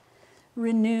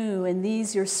 Renew in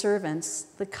these your servants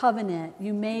the covenant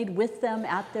you made with them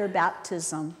at their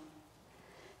baptism.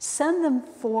 Send them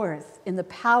forth in the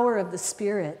power of the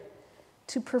Spirit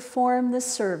to perform the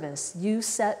service you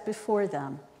set before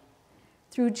them.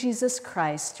 Through Jesus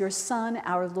Christ, your Son,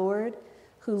 our Lord,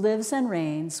 who lives and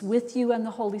reigns with you and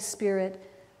the Holy Spirit,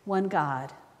 one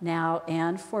God, now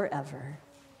and forever.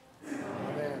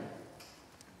 Amen.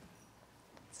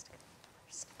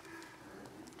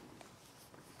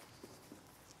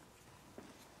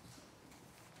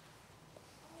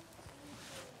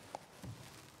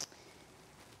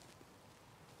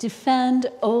 Defend,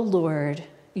 O Lord,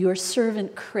 your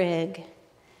servant Craig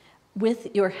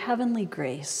with your heavenly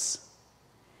grace,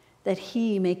 that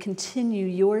he may continue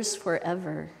yours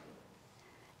forever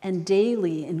and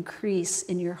daily increase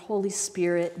in your Holy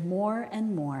Spirit more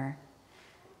and more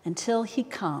until he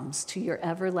comes to your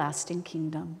everlasting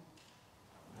kingdom.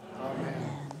 Amen.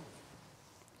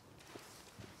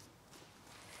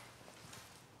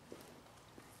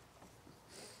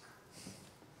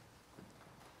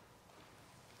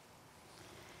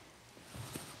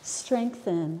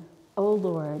 Strengthen, O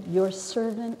Lord, your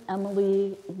servant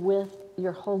Emily with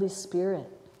your Holy Spirit.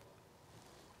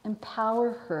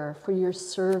 Empower her for your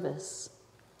service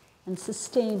and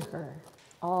sustain her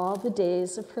all the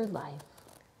days of her life.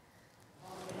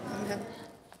 Amen.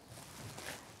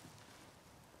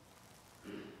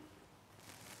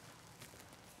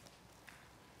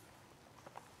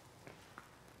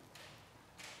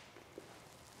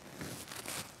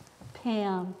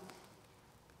 Pam,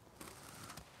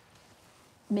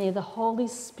 may the Holy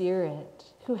Spirit,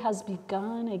 who has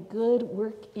begun a good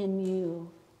work in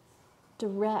you,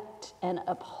 direct and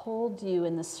uphold you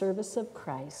in the service of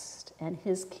Christ and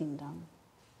his kingdom.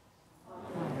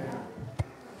 Amen.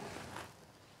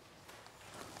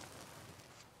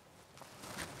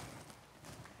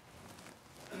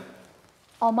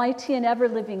 Almighty and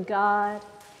ever-living God,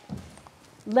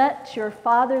 let your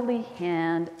fatherly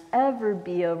hand ever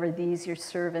be over these your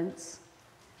servants.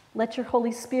 Let your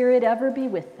Holy Spirit ever be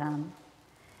with them,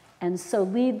 and so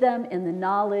lead them in the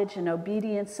knowledge and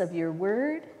obedience of your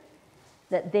word,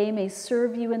 that they may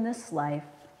serve you in this life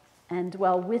and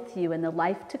dwell with you in the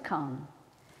life to come,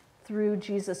 through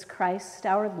Jesus Christ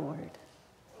our Lord.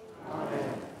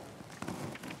 Amen.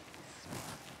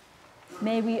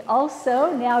 May we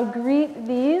also now greet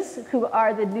these who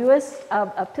are the newest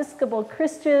of Episcopal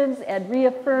Christians and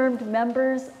reaffirmed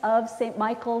members of St.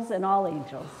 Michael's and All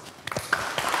Angels.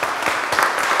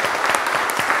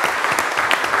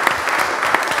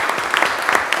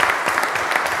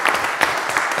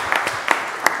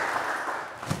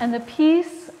 And the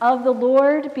peace of the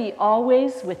Lord be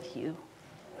always with you.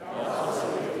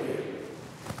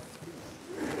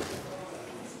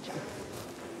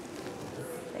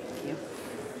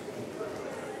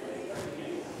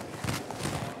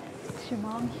 your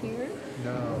mom here?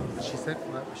 No, she said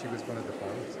she was one of the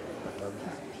bugs.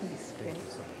 Peace, Thank great. you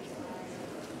so much.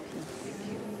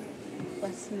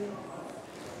 Bless you.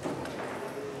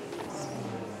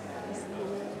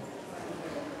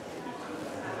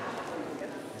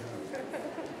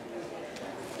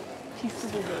 Peace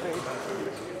of the Lord.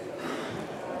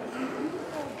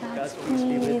 God's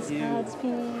peace, God's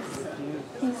peace.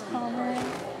 Peace, Palmer.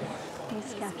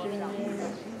 Peace, Cathleen.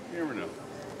 You never know.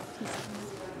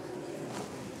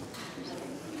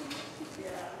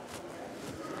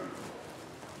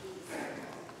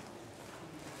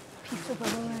 Peace of the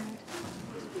Lord.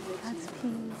 God's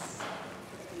peace.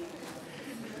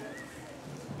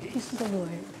 Peace of the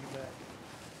Lord.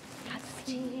 God's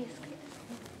peace. Lord.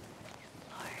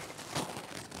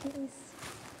 Peace.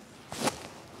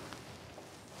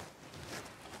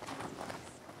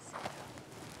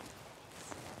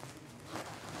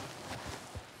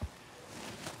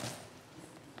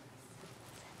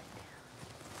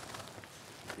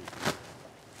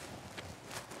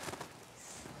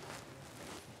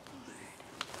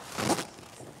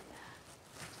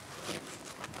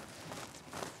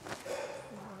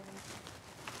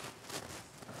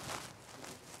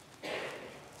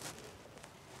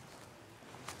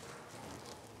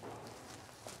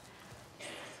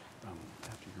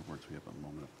 After your words, we have a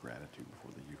moment of gratitude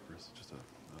before the Eucharist, just a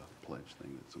pledge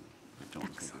thing that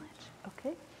John's going to do.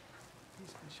 Okay.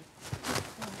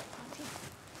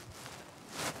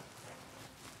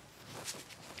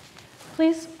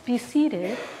 Please be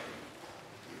seated.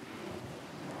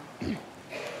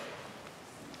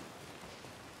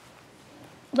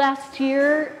 Last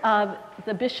year,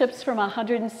 the bishops from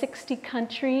 160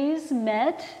 countries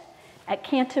met at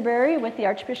Canterbury with the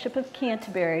Archbishop of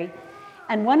Canterbury.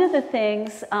 And one of the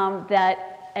things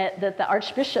that the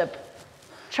Archbishop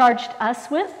charged us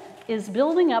with is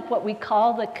building up what we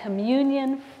call the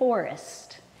communion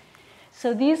forest.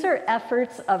 So these are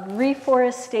efforts of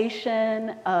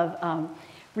reforestation, of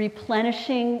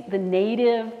replenishing the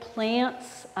native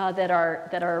plants that are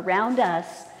around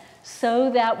us so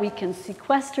that we can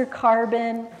sequester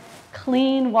carbon,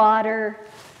 clean water,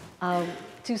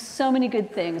 do so many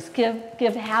good things,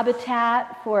 give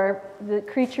habitat for the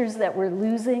creatures that we're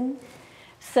losing.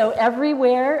 So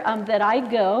everywhere that I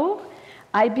go,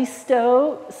 I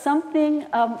bestow something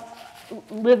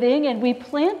living, and we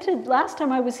planted, last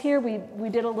time I was here, we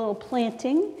did a little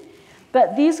planting,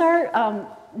 but these are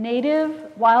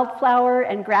native wildflower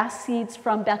and grass seeds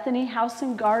from Bethany House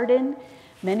and Garden.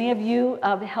 Many of you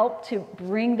helped to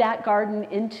bring that garden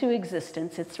into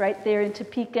existence. It's right there in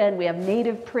Topeka, and we have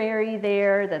native prairie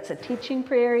there. That's a teaching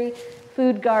prairie,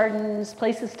 food gardens,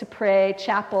 places to pray,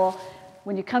 chapel.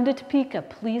 When you come to Topeka,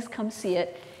 please come see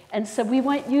it. And so we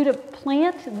want you to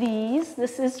plant these.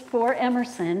 This is for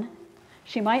Emerson.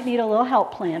 She might need a little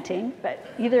help planting, but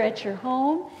either at your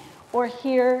home or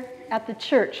here at the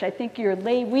church. I think your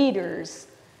lay weeders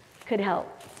could help.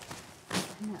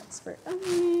 And that's for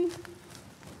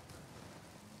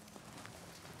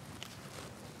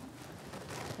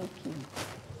Thank you.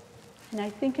 And I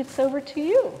think it's over to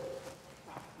you.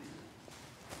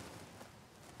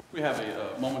 We have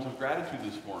a moment of gratitude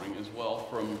this morning as well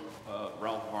from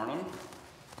Ralph Varnum.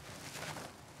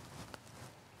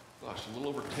 Gosh, a little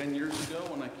over 10 years ago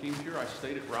when I came here, I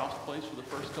stayed at Ralph's place for the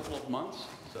first couple of months.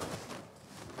 So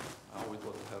I always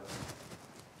love to have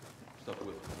stuff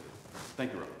with you.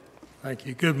 Thank you, Ralph. Thank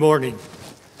you. Good morning.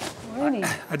 Good morning.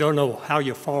 I don't know how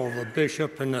you follow the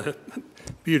bishop in a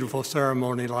beautiful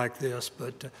ceremony like this,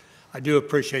 but I do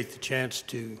appreciate the chance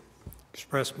to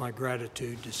express my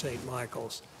gratitude to St.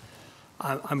 Michael's.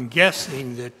 I'm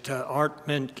guessing that Art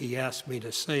Menke asked me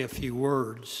to say a few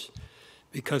words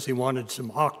because he wanted some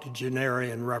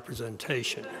octogenarian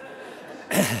representation.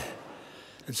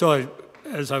 And so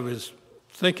as I was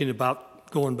thinking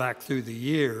about going back through the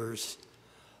years,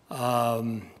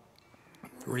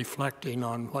 reflecting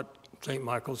on what St.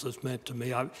 Michael's has meant to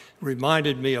me, it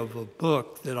reminded me of a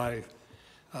book that I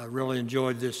really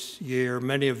enjoyed this year.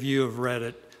 Many of you have read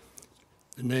it.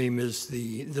 The name is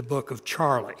the Book of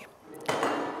Charlie.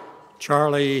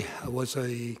 Charlie was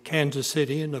a Kansas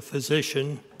Cityan, a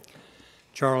physician.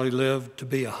 Charlie lived to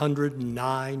be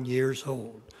 109 years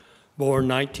old. Born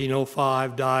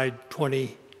 1905, died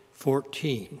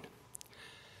 2014.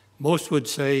 Most would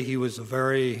say he was a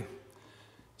very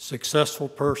successful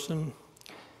person.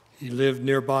 He lived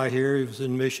nearby here. He was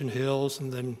in Mission Hills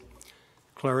and then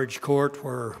Claridge Court,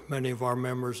 where many of our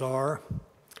members are,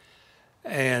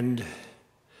 and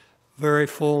very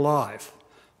full life.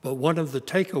 But one of the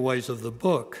takeaways of the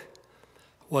book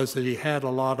was that he had a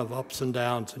lot of ups and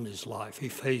downs in his life. He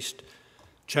faced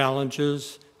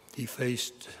challenges. He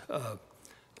faced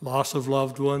loss of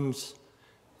loved ones.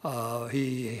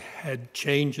 He had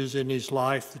changes in his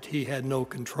life that he had no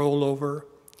control over.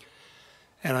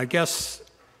 And I guess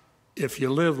if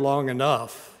you live long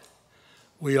enough,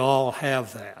 we all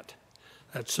have that.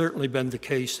 That's certainly been the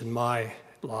case in my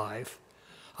life.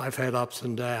 I've had ups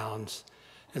and downs.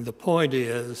 And the point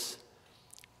is,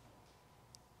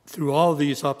 through all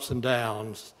these ups and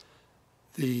downs,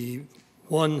 the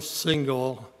one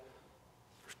single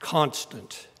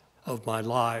constant of my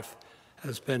life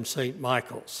has been St.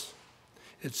 Michael's.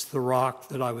 It's the rock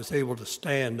that I was able to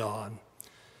stand on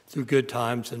through good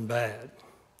times and bad.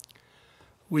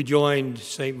 We joined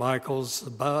St. Michael's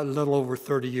about a little over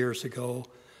 30 years ago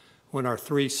when our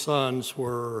 3 sons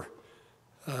were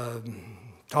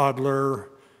toddler,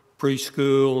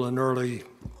 preschool, and early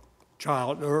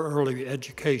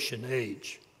education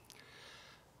age.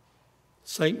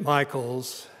 St.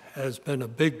 Michael's has been a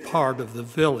big part of the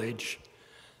village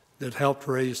that helped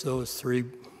raise those three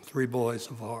boys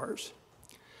of ours.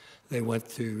 They went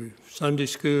to Sunday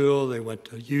school, they went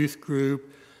to youth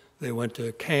group, they went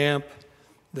to camp.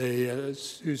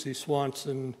 Susie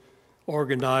Swanson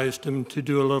organized them to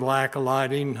do a little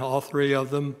acolyting, all 3 of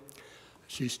them.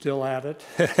 She's still at it.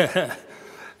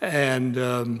 And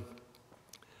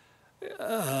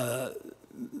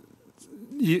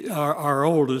our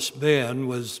oldest, Ben,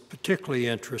 was particularly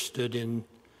interested in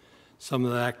some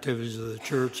of the activities of the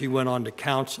church. He went on to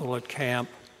counsel at camp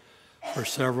for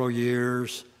several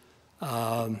years.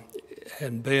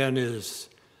 And Ben is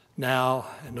now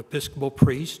an Episcopal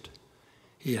priest.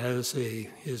 He has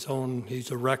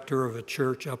he's a rector of a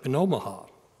church up in Omaha.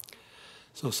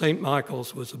 So St.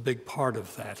 Michael's was a big part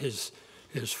of that. His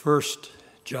first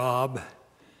job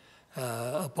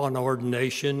upon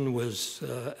ordination was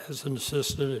as an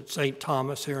assistant at St.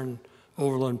 Thomas here in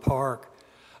Overland Park.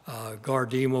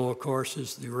 Gardemo, of course,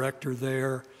 is the rector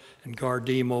there, and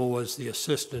Gardemo was the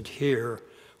assistant here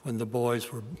when the boys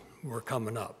were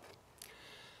coming up.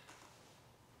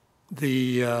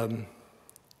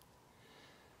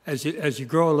 As you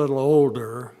grow a little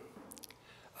older,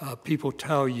 people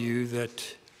tell you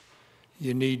that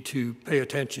you need to pay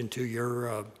attention to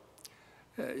your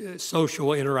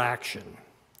social interaction.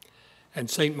 And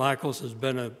St. Michael's has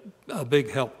been a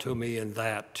big help to me in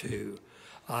that too.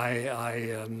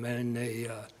 I am in a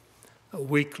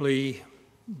weekly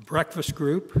breakfast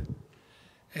group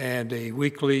and a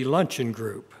weekly luncheon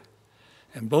group.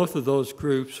 And both of those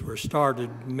groups were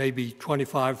started maybe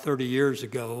 25, 30 years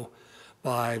ago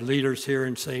by leaders here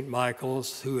in St.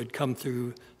 Michael's who had come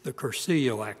through the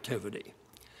Cursillo activity.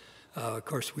 Of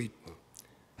course, we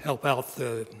help out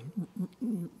the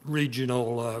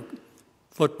regional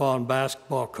football and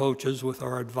basketball coaches with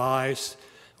our advice.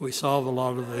 We solve a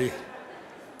lot of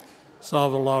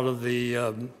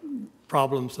the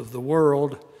problems of the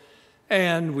world,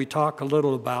 and we talk a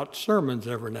little about sermons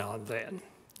every now and then,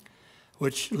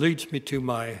 which leads me to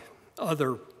my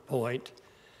other point,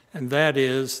 and that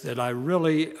is that I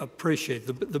really appreciate,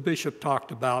 the bishop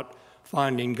talked about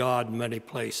finding God in many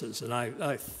places, and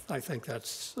I think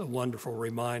that's a wonderful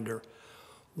reminder.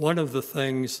 One of the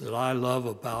things that I love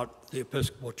about the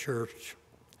Episcopal Church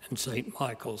and St.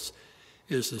 Michael's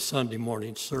is the Sunday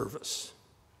morning service.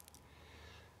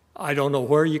 I don't know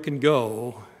where you can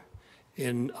go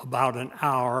in about an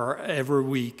hour every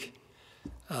week,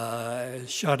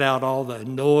 shut out all the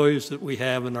noise that we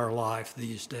have in our life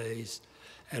these days,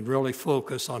 and really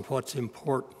focus on what's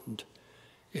important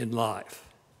in life.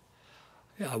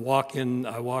 I walk in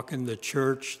the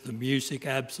church, the music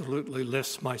absolutely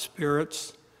lifts my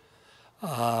spirits.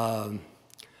 I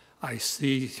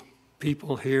see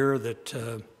people here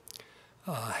that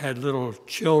had little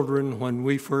children when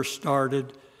we first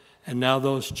started, and now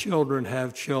those children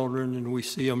have children, and we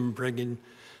see them bringing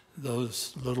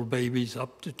those little babies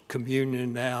up to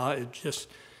communion now. It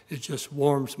just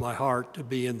warms my heart to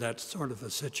be in that sort of a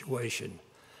situation.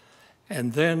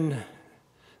 And then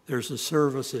there's the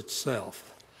service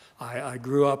itself. I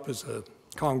grew up as a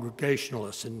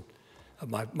Congregationalist, and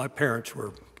my parents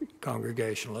were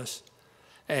Congregationalists,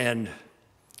 and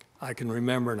I can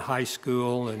remember in high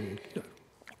school and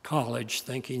college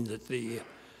thinking that the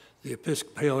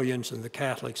Episcopalians and the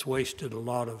Catholics wasted a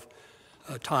lot of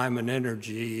time and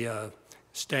energy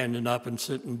standing up and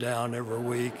sitting down every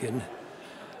week and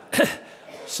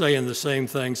saying the same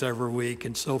things every week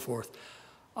and so forth.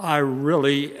 I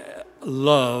really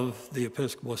love the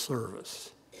Episcopal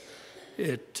service.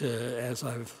 As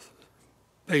I've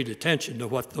paid attention to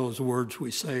what those words we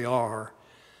say are,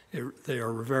 they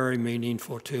are very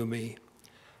meaningful to me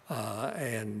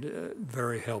and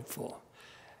very helpful.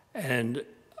 And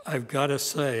I've got to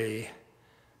say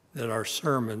that our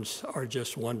sermons are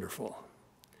just wonderful.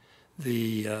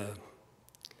 We're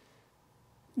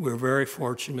very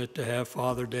fortunate to have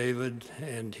Father David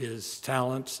and his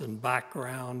talents and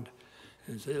background,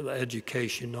 his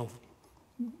educational,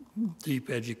 deep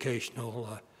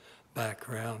educational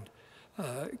background.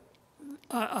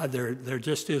 There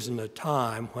just isn't a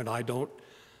time when I don't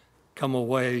come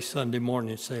away Sunday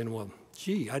morning saying, well,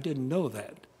 gee, I didn't know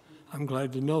that. I'm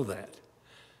glad to know that.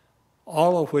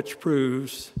 All of which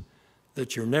proves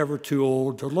that you're never too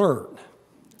old to learn.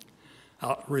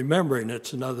 Remembering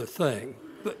it's another thing.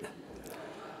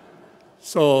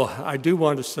 So I do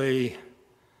want to say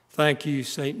thank you,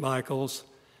 St. Michael's,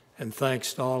 and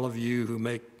thanks to all of you who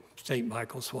make St.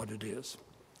 Michael's what it is.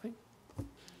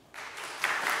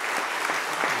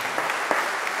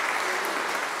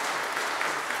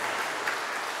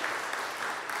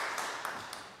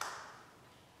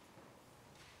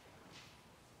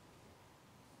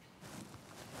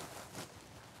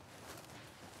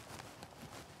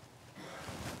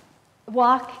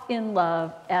 Walk in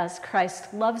love as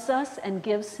Christ loves us and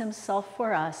gives himself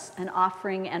for us, an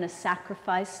offering and a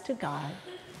sacrifice to God.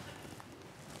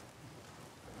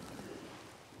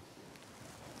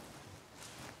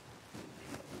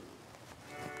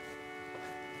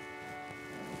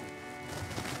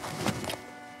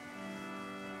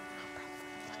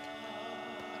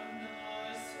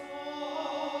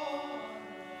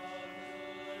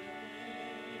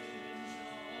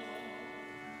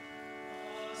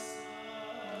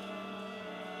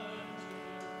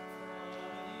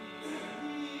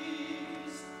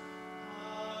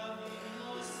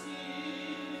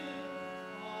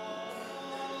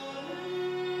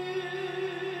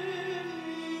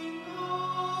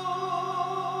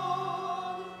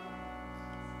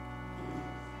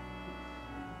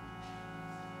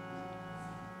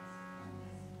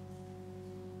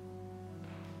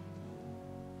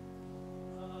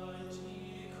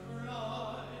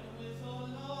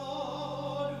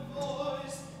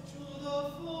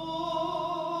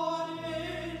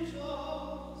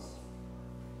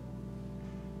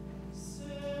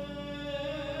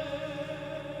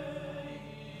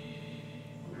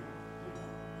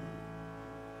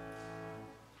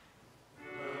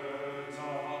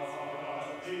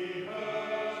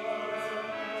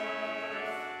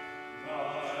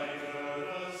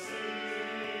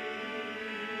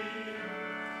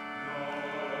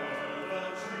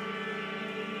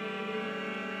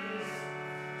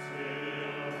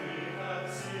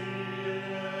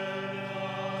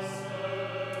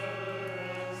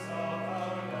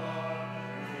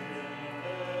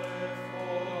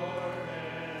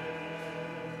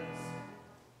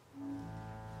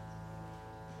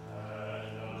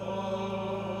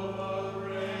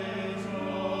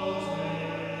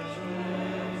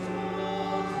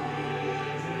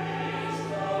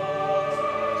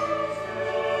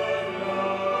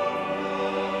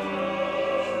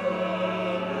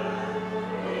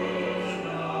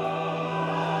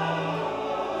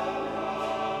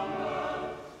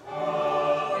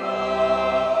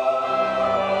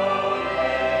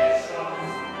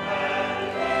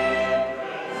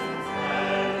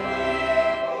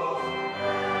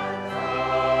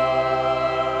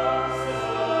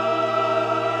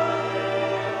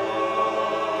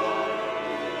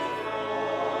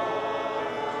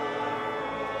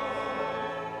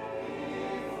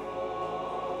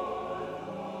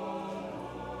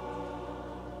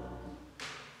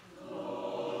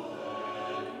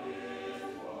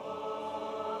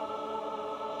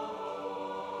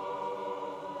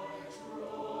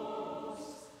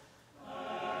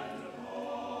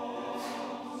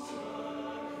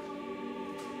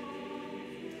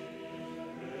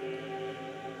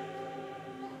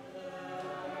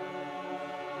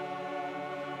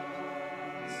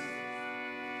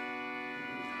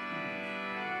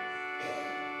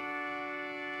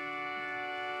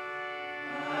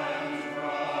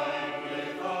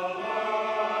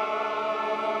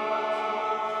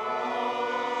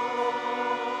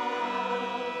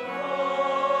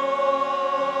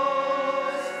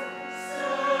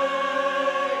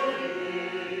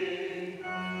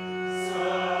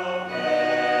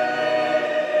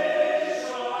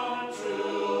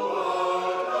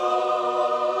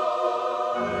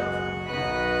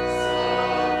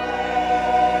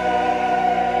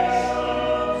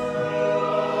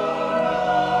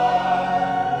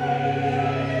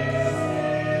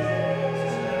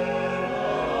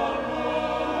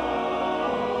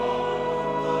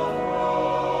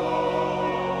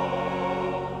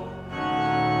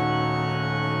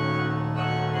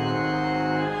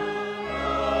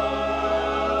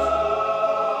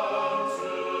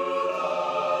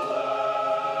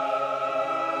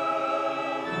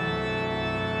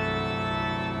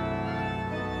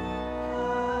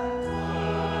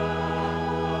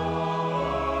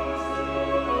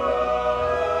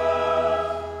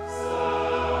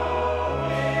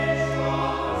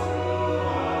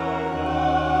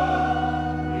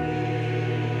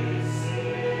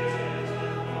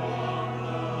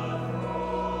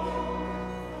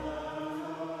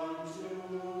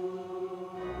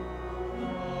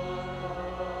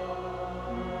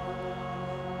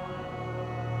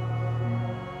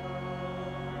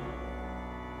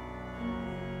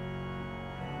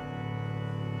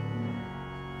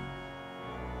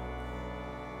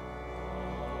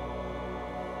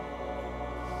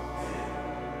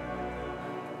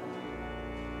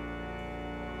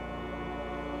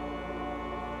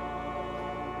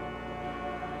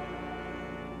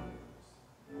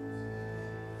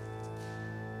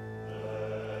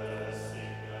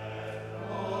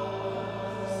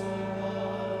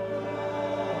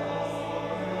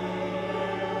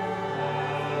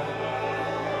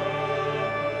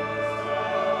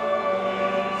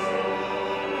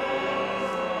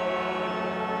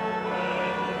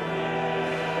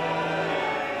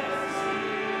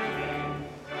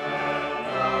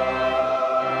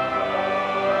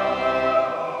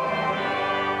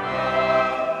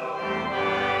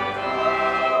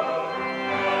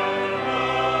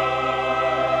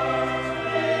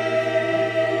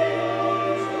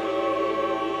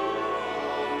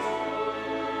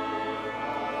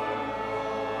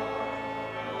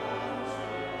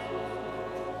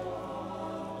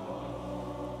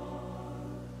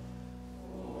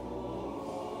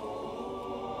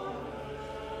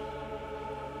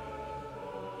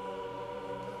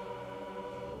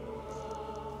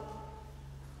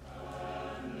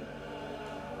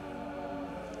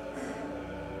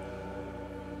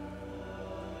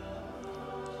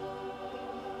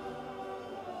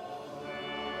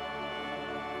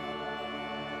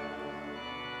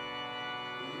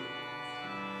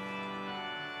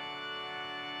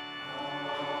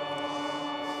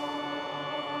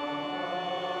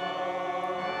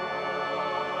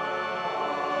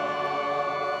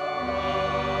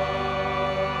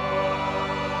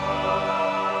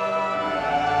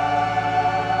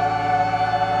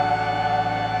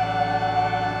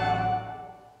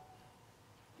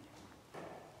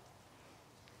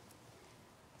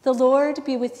 The Lord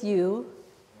be with you.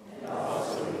 And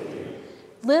also with you.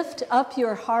 Lift up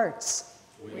your hearts.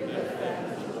 We lift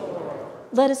them to the Lord.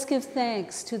 Let us give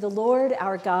thanks to the Lord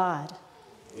our God.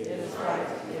 It is right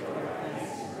to give our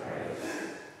thanks and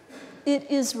praise. It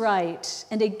is right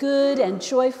and a good and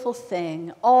joyful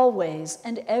thing, always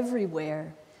and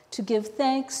everywhere, to give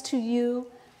thanks to you,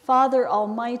 Father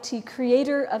Almighty,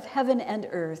 creator of heaven and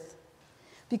earth,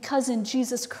 because in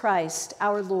Jesus Christ,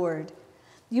 our Lord,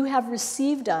 you have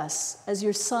received us as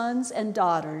your sons and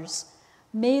daughters,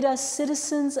 made us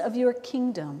citizens of your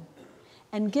kingdom,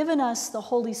 and given us the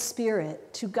Holy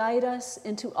Spirit to guide us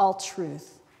into all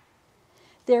truth.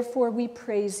 Therefore, we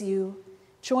praise you,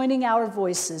 joining our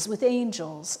voices with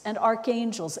angels and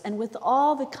archangels and with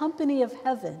all the company of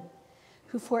heaven,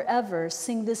 who forever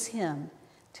sing this hymn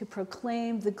to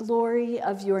proclaim the glory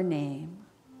of your name.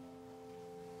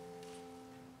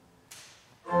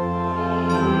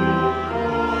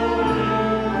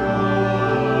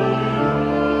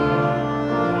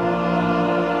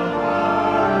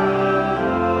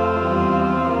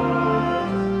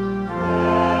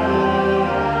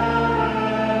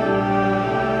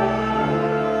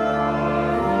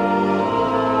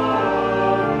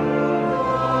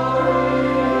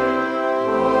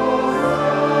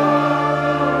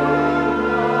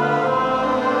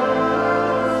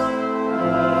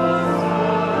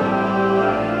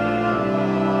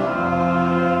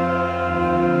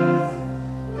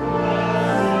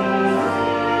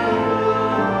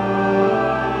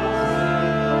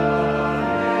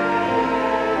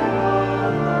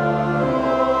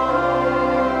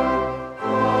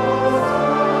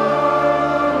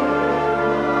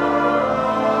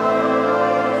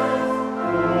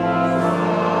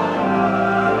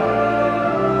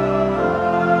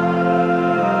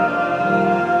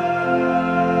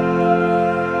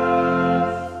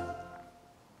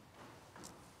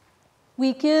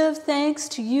 We give thanks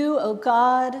to you, O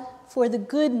God, for the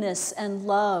goodness and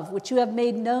love which you have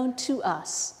made known to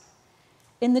us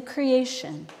in the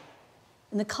creation,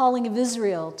 in the calling of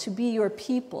Israel to be your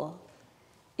people,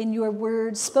 in your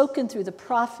word spoken through the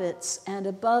prophets, and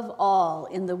above all,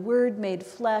 in the word made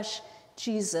flesh,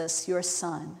 Jesus, your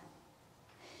Son.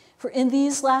 For in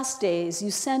these last days you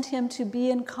sent him to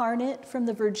be incarnate from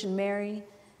the Virgin Mary,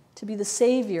 to be the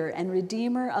Savior and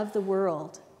Redeemer of the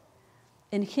world.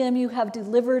 In him you have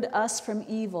delivered us from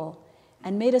evil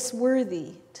and made us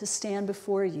worthy to stand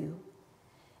before you.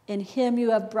 In him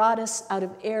you have brought us out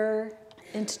of error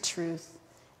into truth,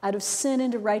 out of sin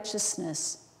into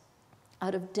righteousness,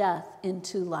 out of death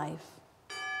into life.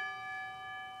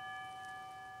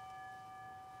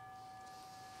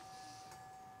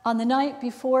 On the night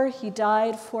before he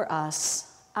died for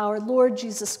us, our Lord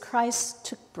Jesus Christ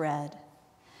took bread.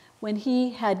 When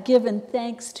he had given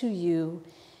thanks to you,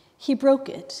 he broke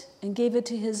it and gave it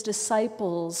to his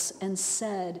disciples and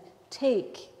said,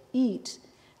 "Take, eat.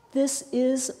 This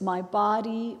is my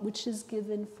body, which is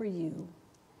given for you.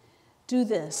 Do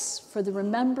this for the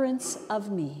remembrance of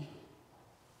me."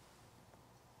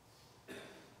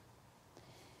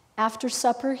 After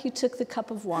supper, he took the cup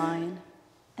of wine,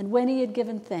 and when he had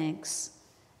given thanks,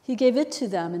 he gave it to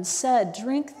them and said,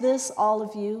 "Drink this, all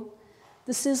of you.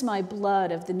 This is my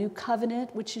blood of the new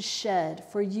covenant, which is shed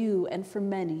for you and for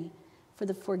many, for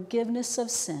the forgiveness of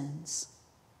sins.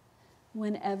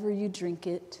 Whenever you drink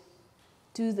it,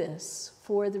 do this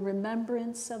for the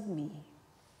remembrance of me."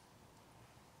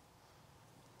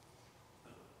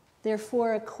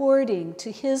 Therefore, according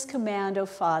to his command, O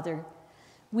Father,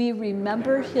 we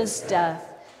remember his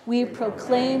death, we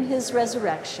proclaim his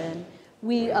resurrection,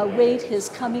 we await his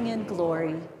coming in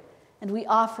glory, and we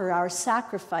offer our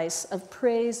sacrifice of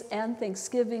praise and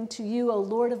thanksgiving to you, O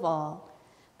Lord of all,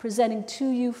 presenting to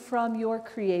you from your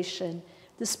creation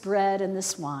this bread and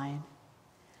this wine.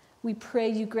 We pray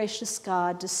you, gracious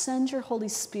God, to send your Holy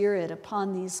Spirit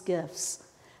upon these gifts,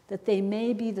 that they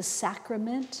may be the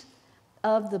sacrament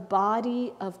of the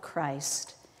body of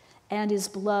Christ and his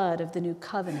blood of the new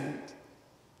covenant.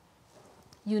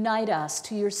 Unite us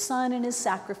to your Son and his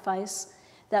sacrifice,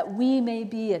 that we may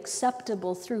be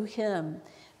acceptable through him,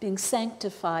 being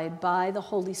sanctified by the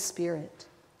Holy Spirit.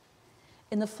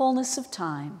 In the fullness of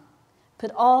time,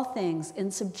 put all things in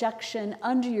subjection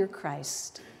under your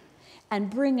Christ, and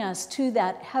bring us to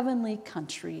that heavenly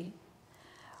country,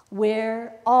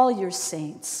 where all your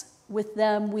saints, with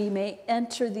them we may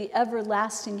enter the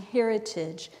everlasting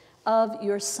heritage of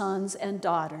your sons and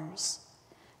daughters.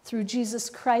 Through Jesus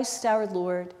Christ our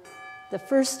Lord, the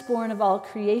firstborn of all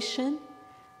creation,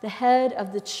 the head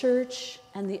of the church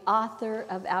and the author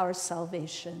of our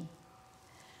salvation.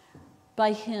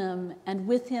 By him and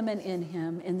with him and in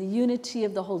him, in the unity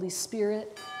of the Holy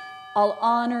Spirit, All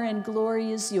honor and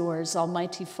glory is yours,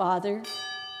 Almighty Father,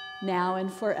 now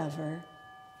and forever.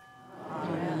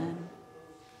 Amen.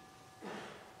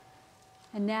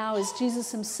 And now, as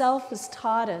Jesus himself has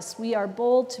taught us, we are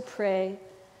bold to pray,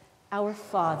 Our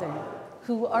Father,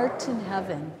 who art in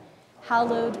heaven,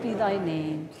 hallowed be thy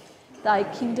name. Thy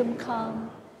kingdom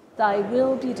come, thy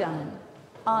will be done,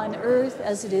 on earth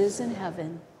as it is in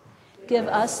heaven. Give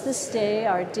us this day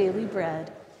our daily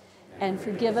bread, and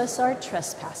forgive us our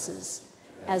trespasses,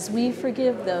 as we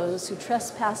forgive those who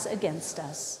trespass against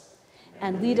us.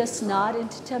 And lead us not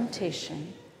into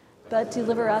temptation, but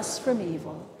deliver us from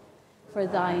evil. For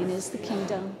thine is the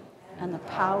kingdom, and the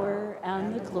power,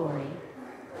 and the glory,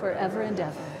 forever and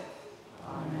ever.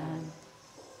 Amen.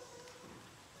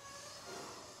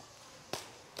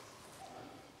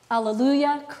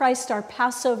 Alleluia, Christ our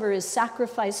Passover is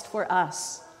sacrificed for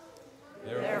us.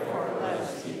 Therefore, let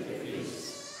us keep the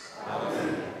feast.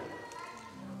 Alleluia.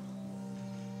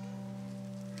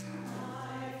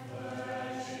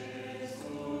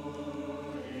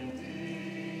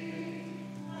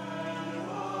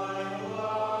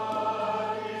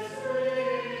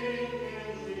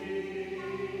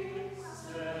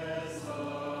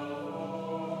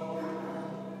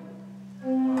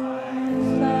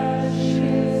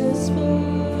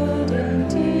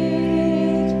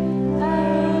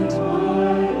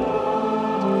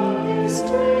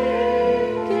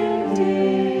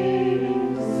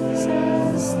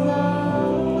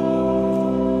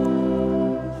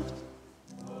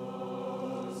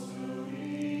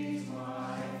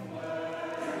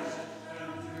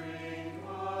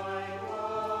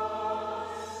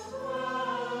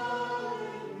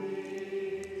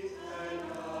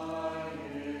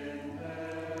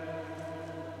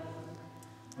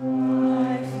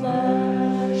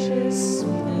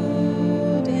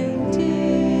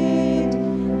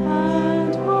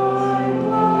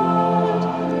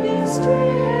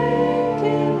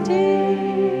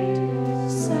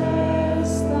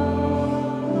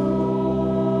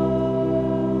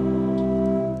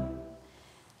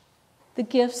 The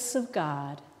gifts of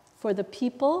God for the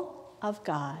people of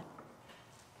God.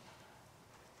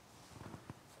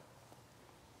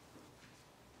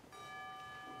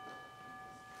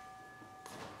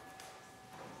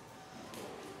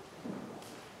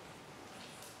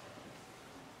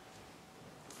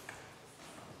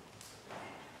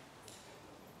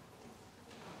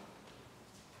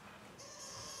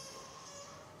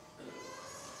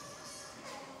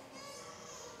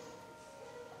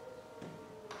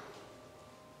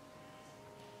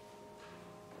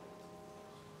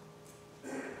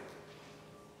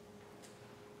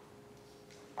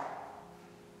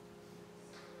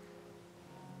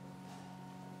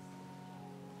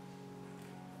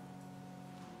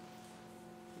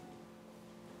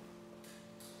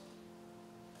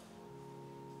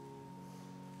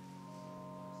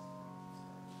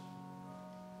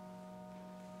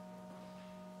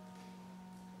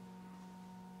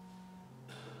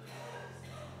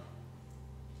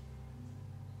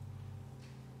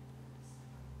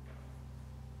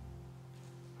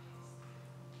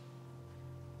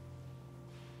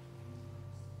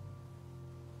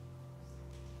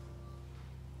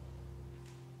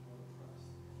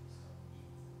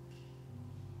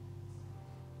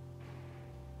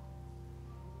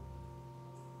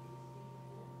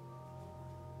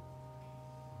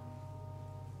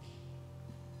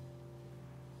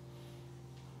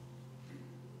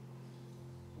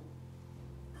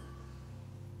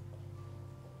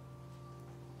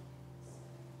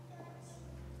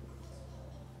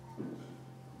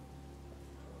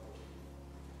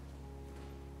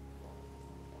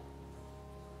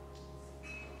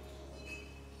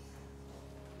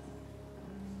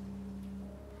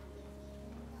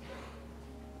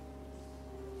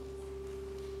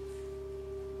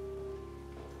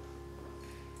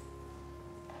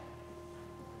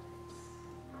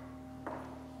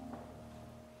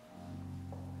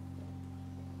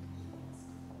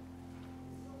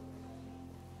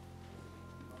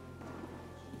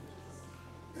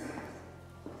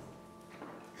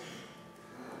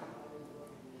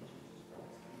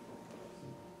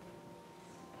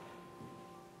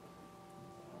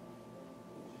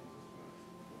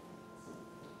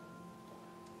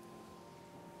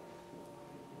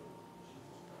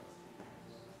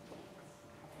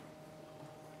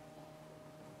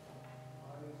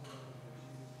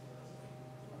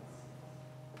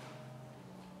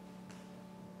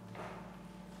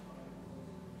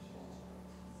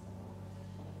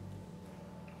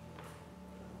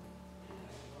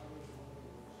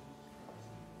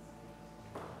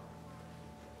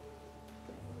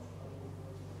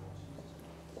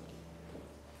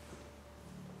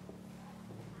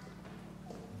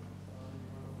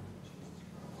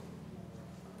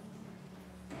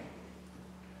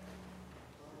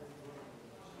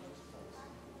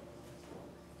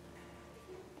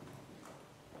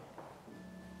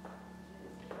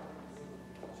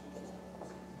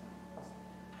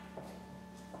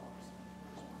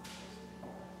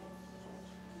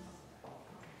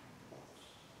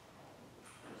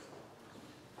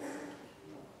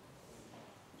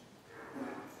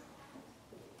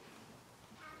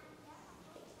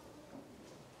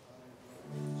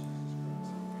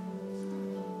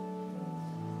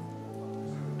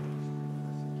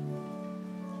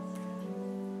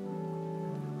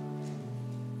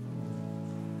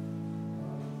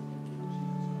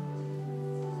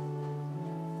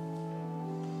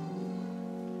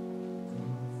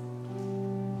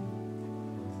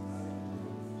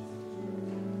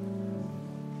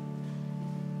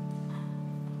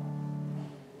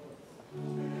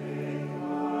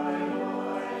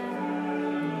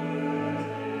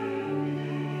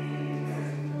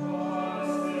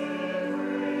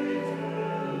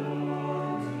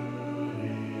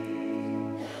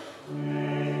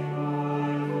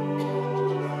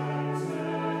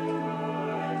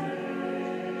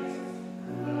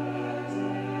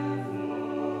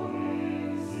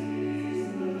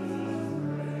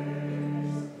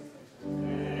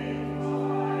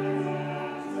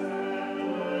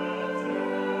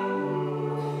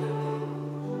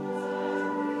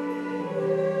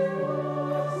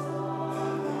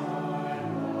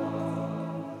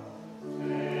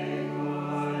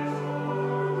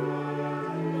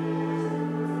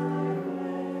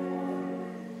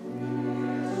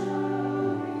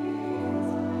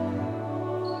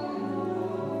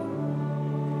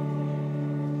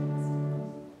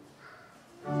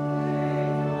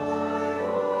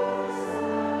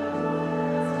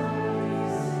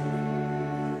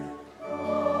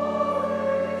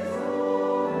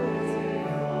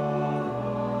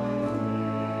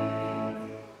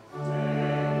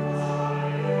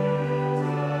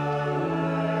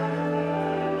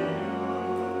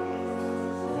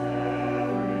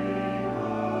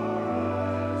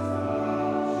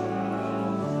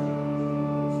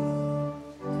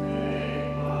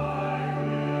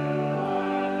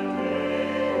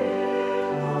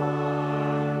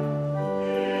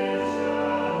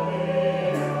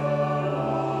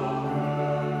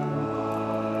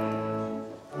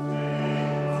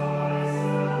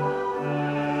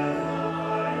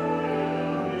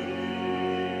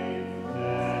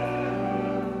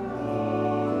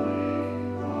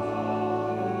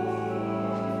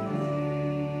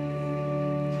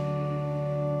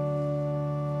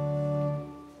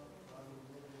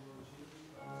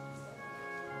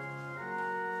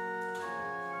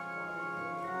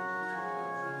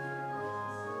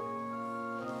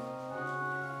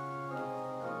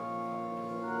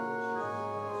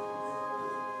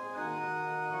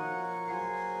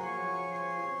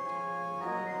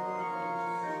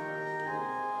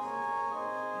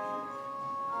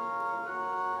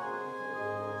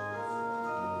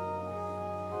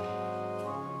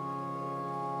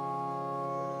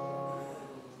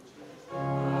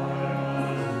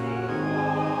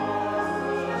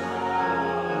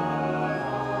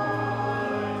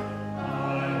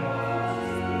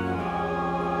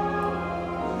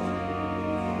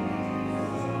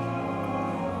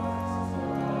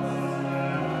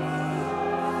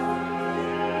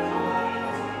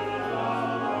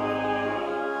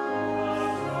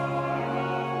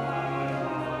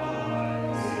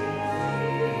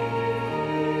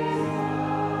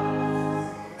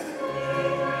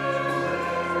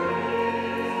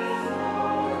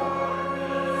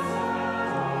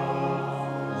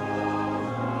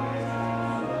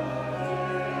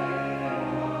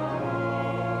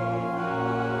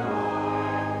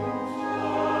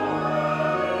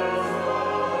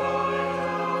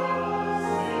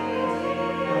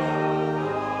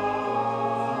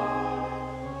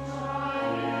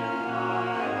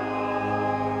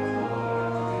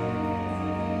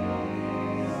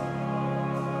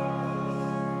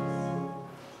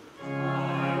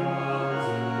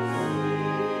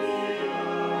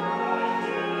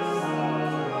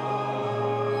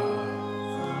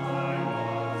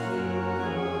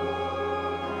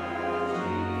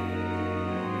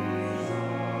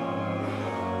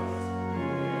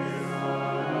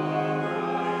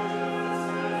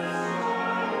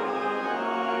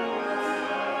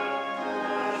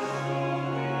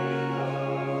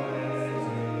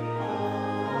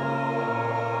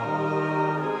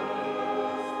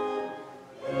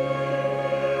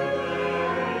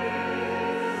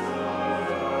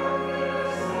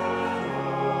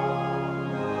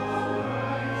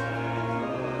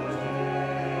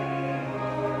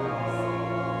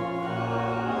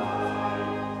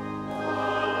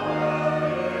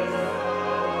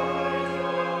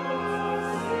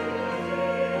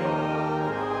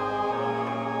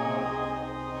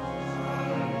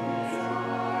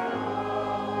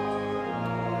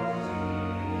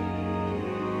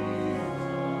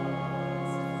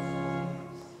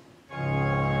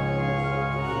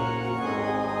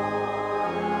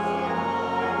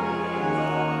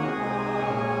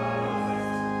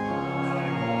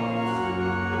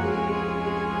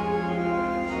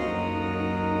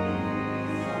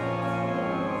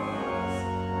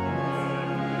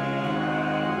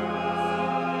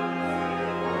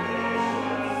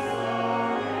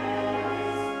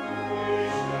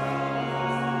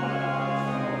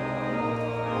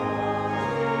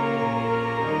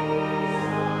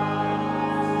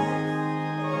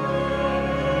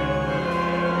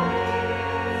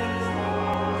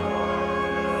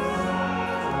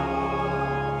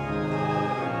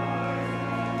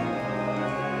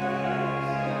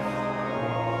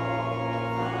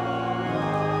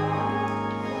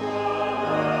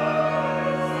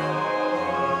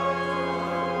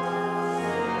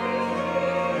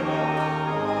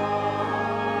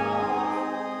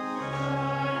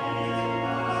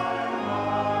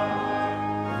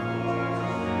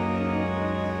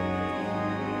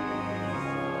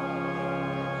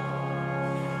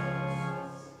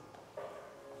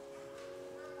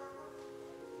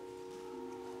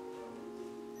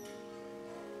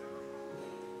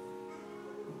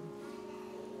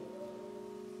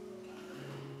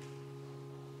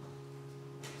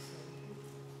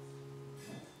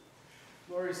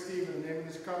 Lord Steve, in the name of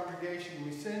this congregation,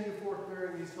 we send you forth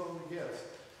bearing these holy gifts,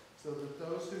 so that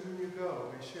those to whom you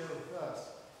go may share with us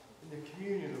in the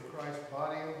communion of Christ's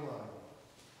body and blood.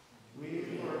 We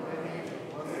who are many in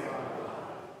one body,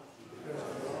 because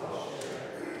we all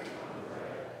share one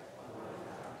bread, one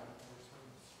cup.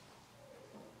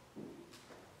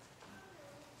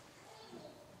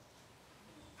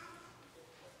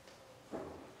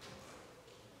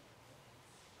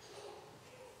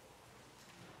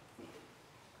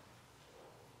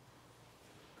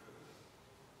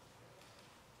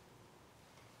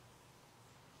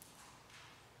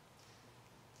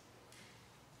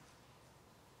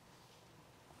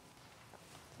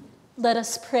 Let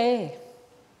us pray.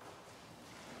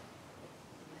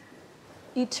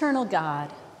 Eternal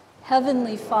God,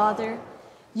 Heavenly Father,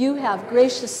 you have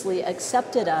graciously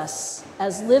accepted us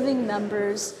as living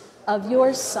members of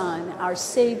your Son, our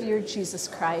Savior, Jesus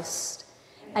Christ,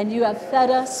 and you have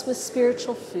fed us with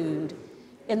spiritual food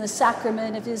in the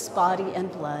sacrament of his body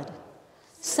and blood.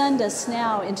 Send us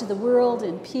now into the world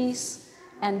in peace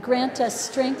and grant us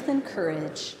strength and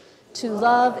courage to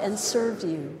love and serve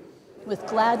you with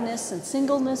gladness and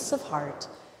singleness of heart,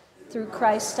 through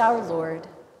Christ our Lord.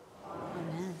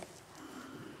 Amen.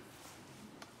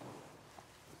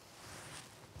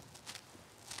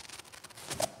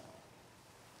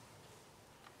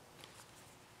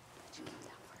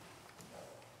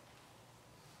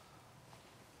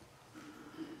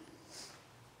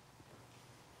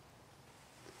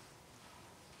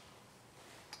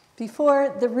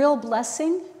 Before the real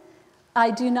blessing, I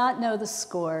do not know the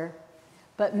score,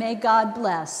 but may God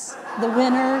bless the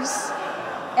winners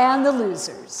and the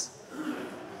losers.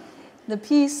 The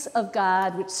peace of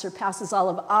God, which surpasses all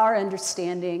of our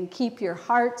understanding, keep your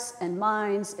hearts and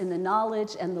minds in the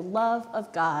knowledge and the love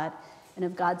of God and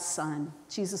of God's Son,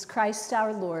 Jesus Christ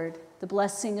our Lord. The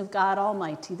blessing of God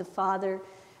Almighty, the Father,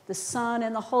 the Son,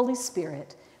 and the Holy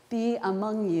Spirit be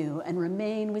among you and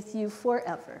remain with you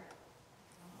forever.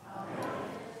 Amen.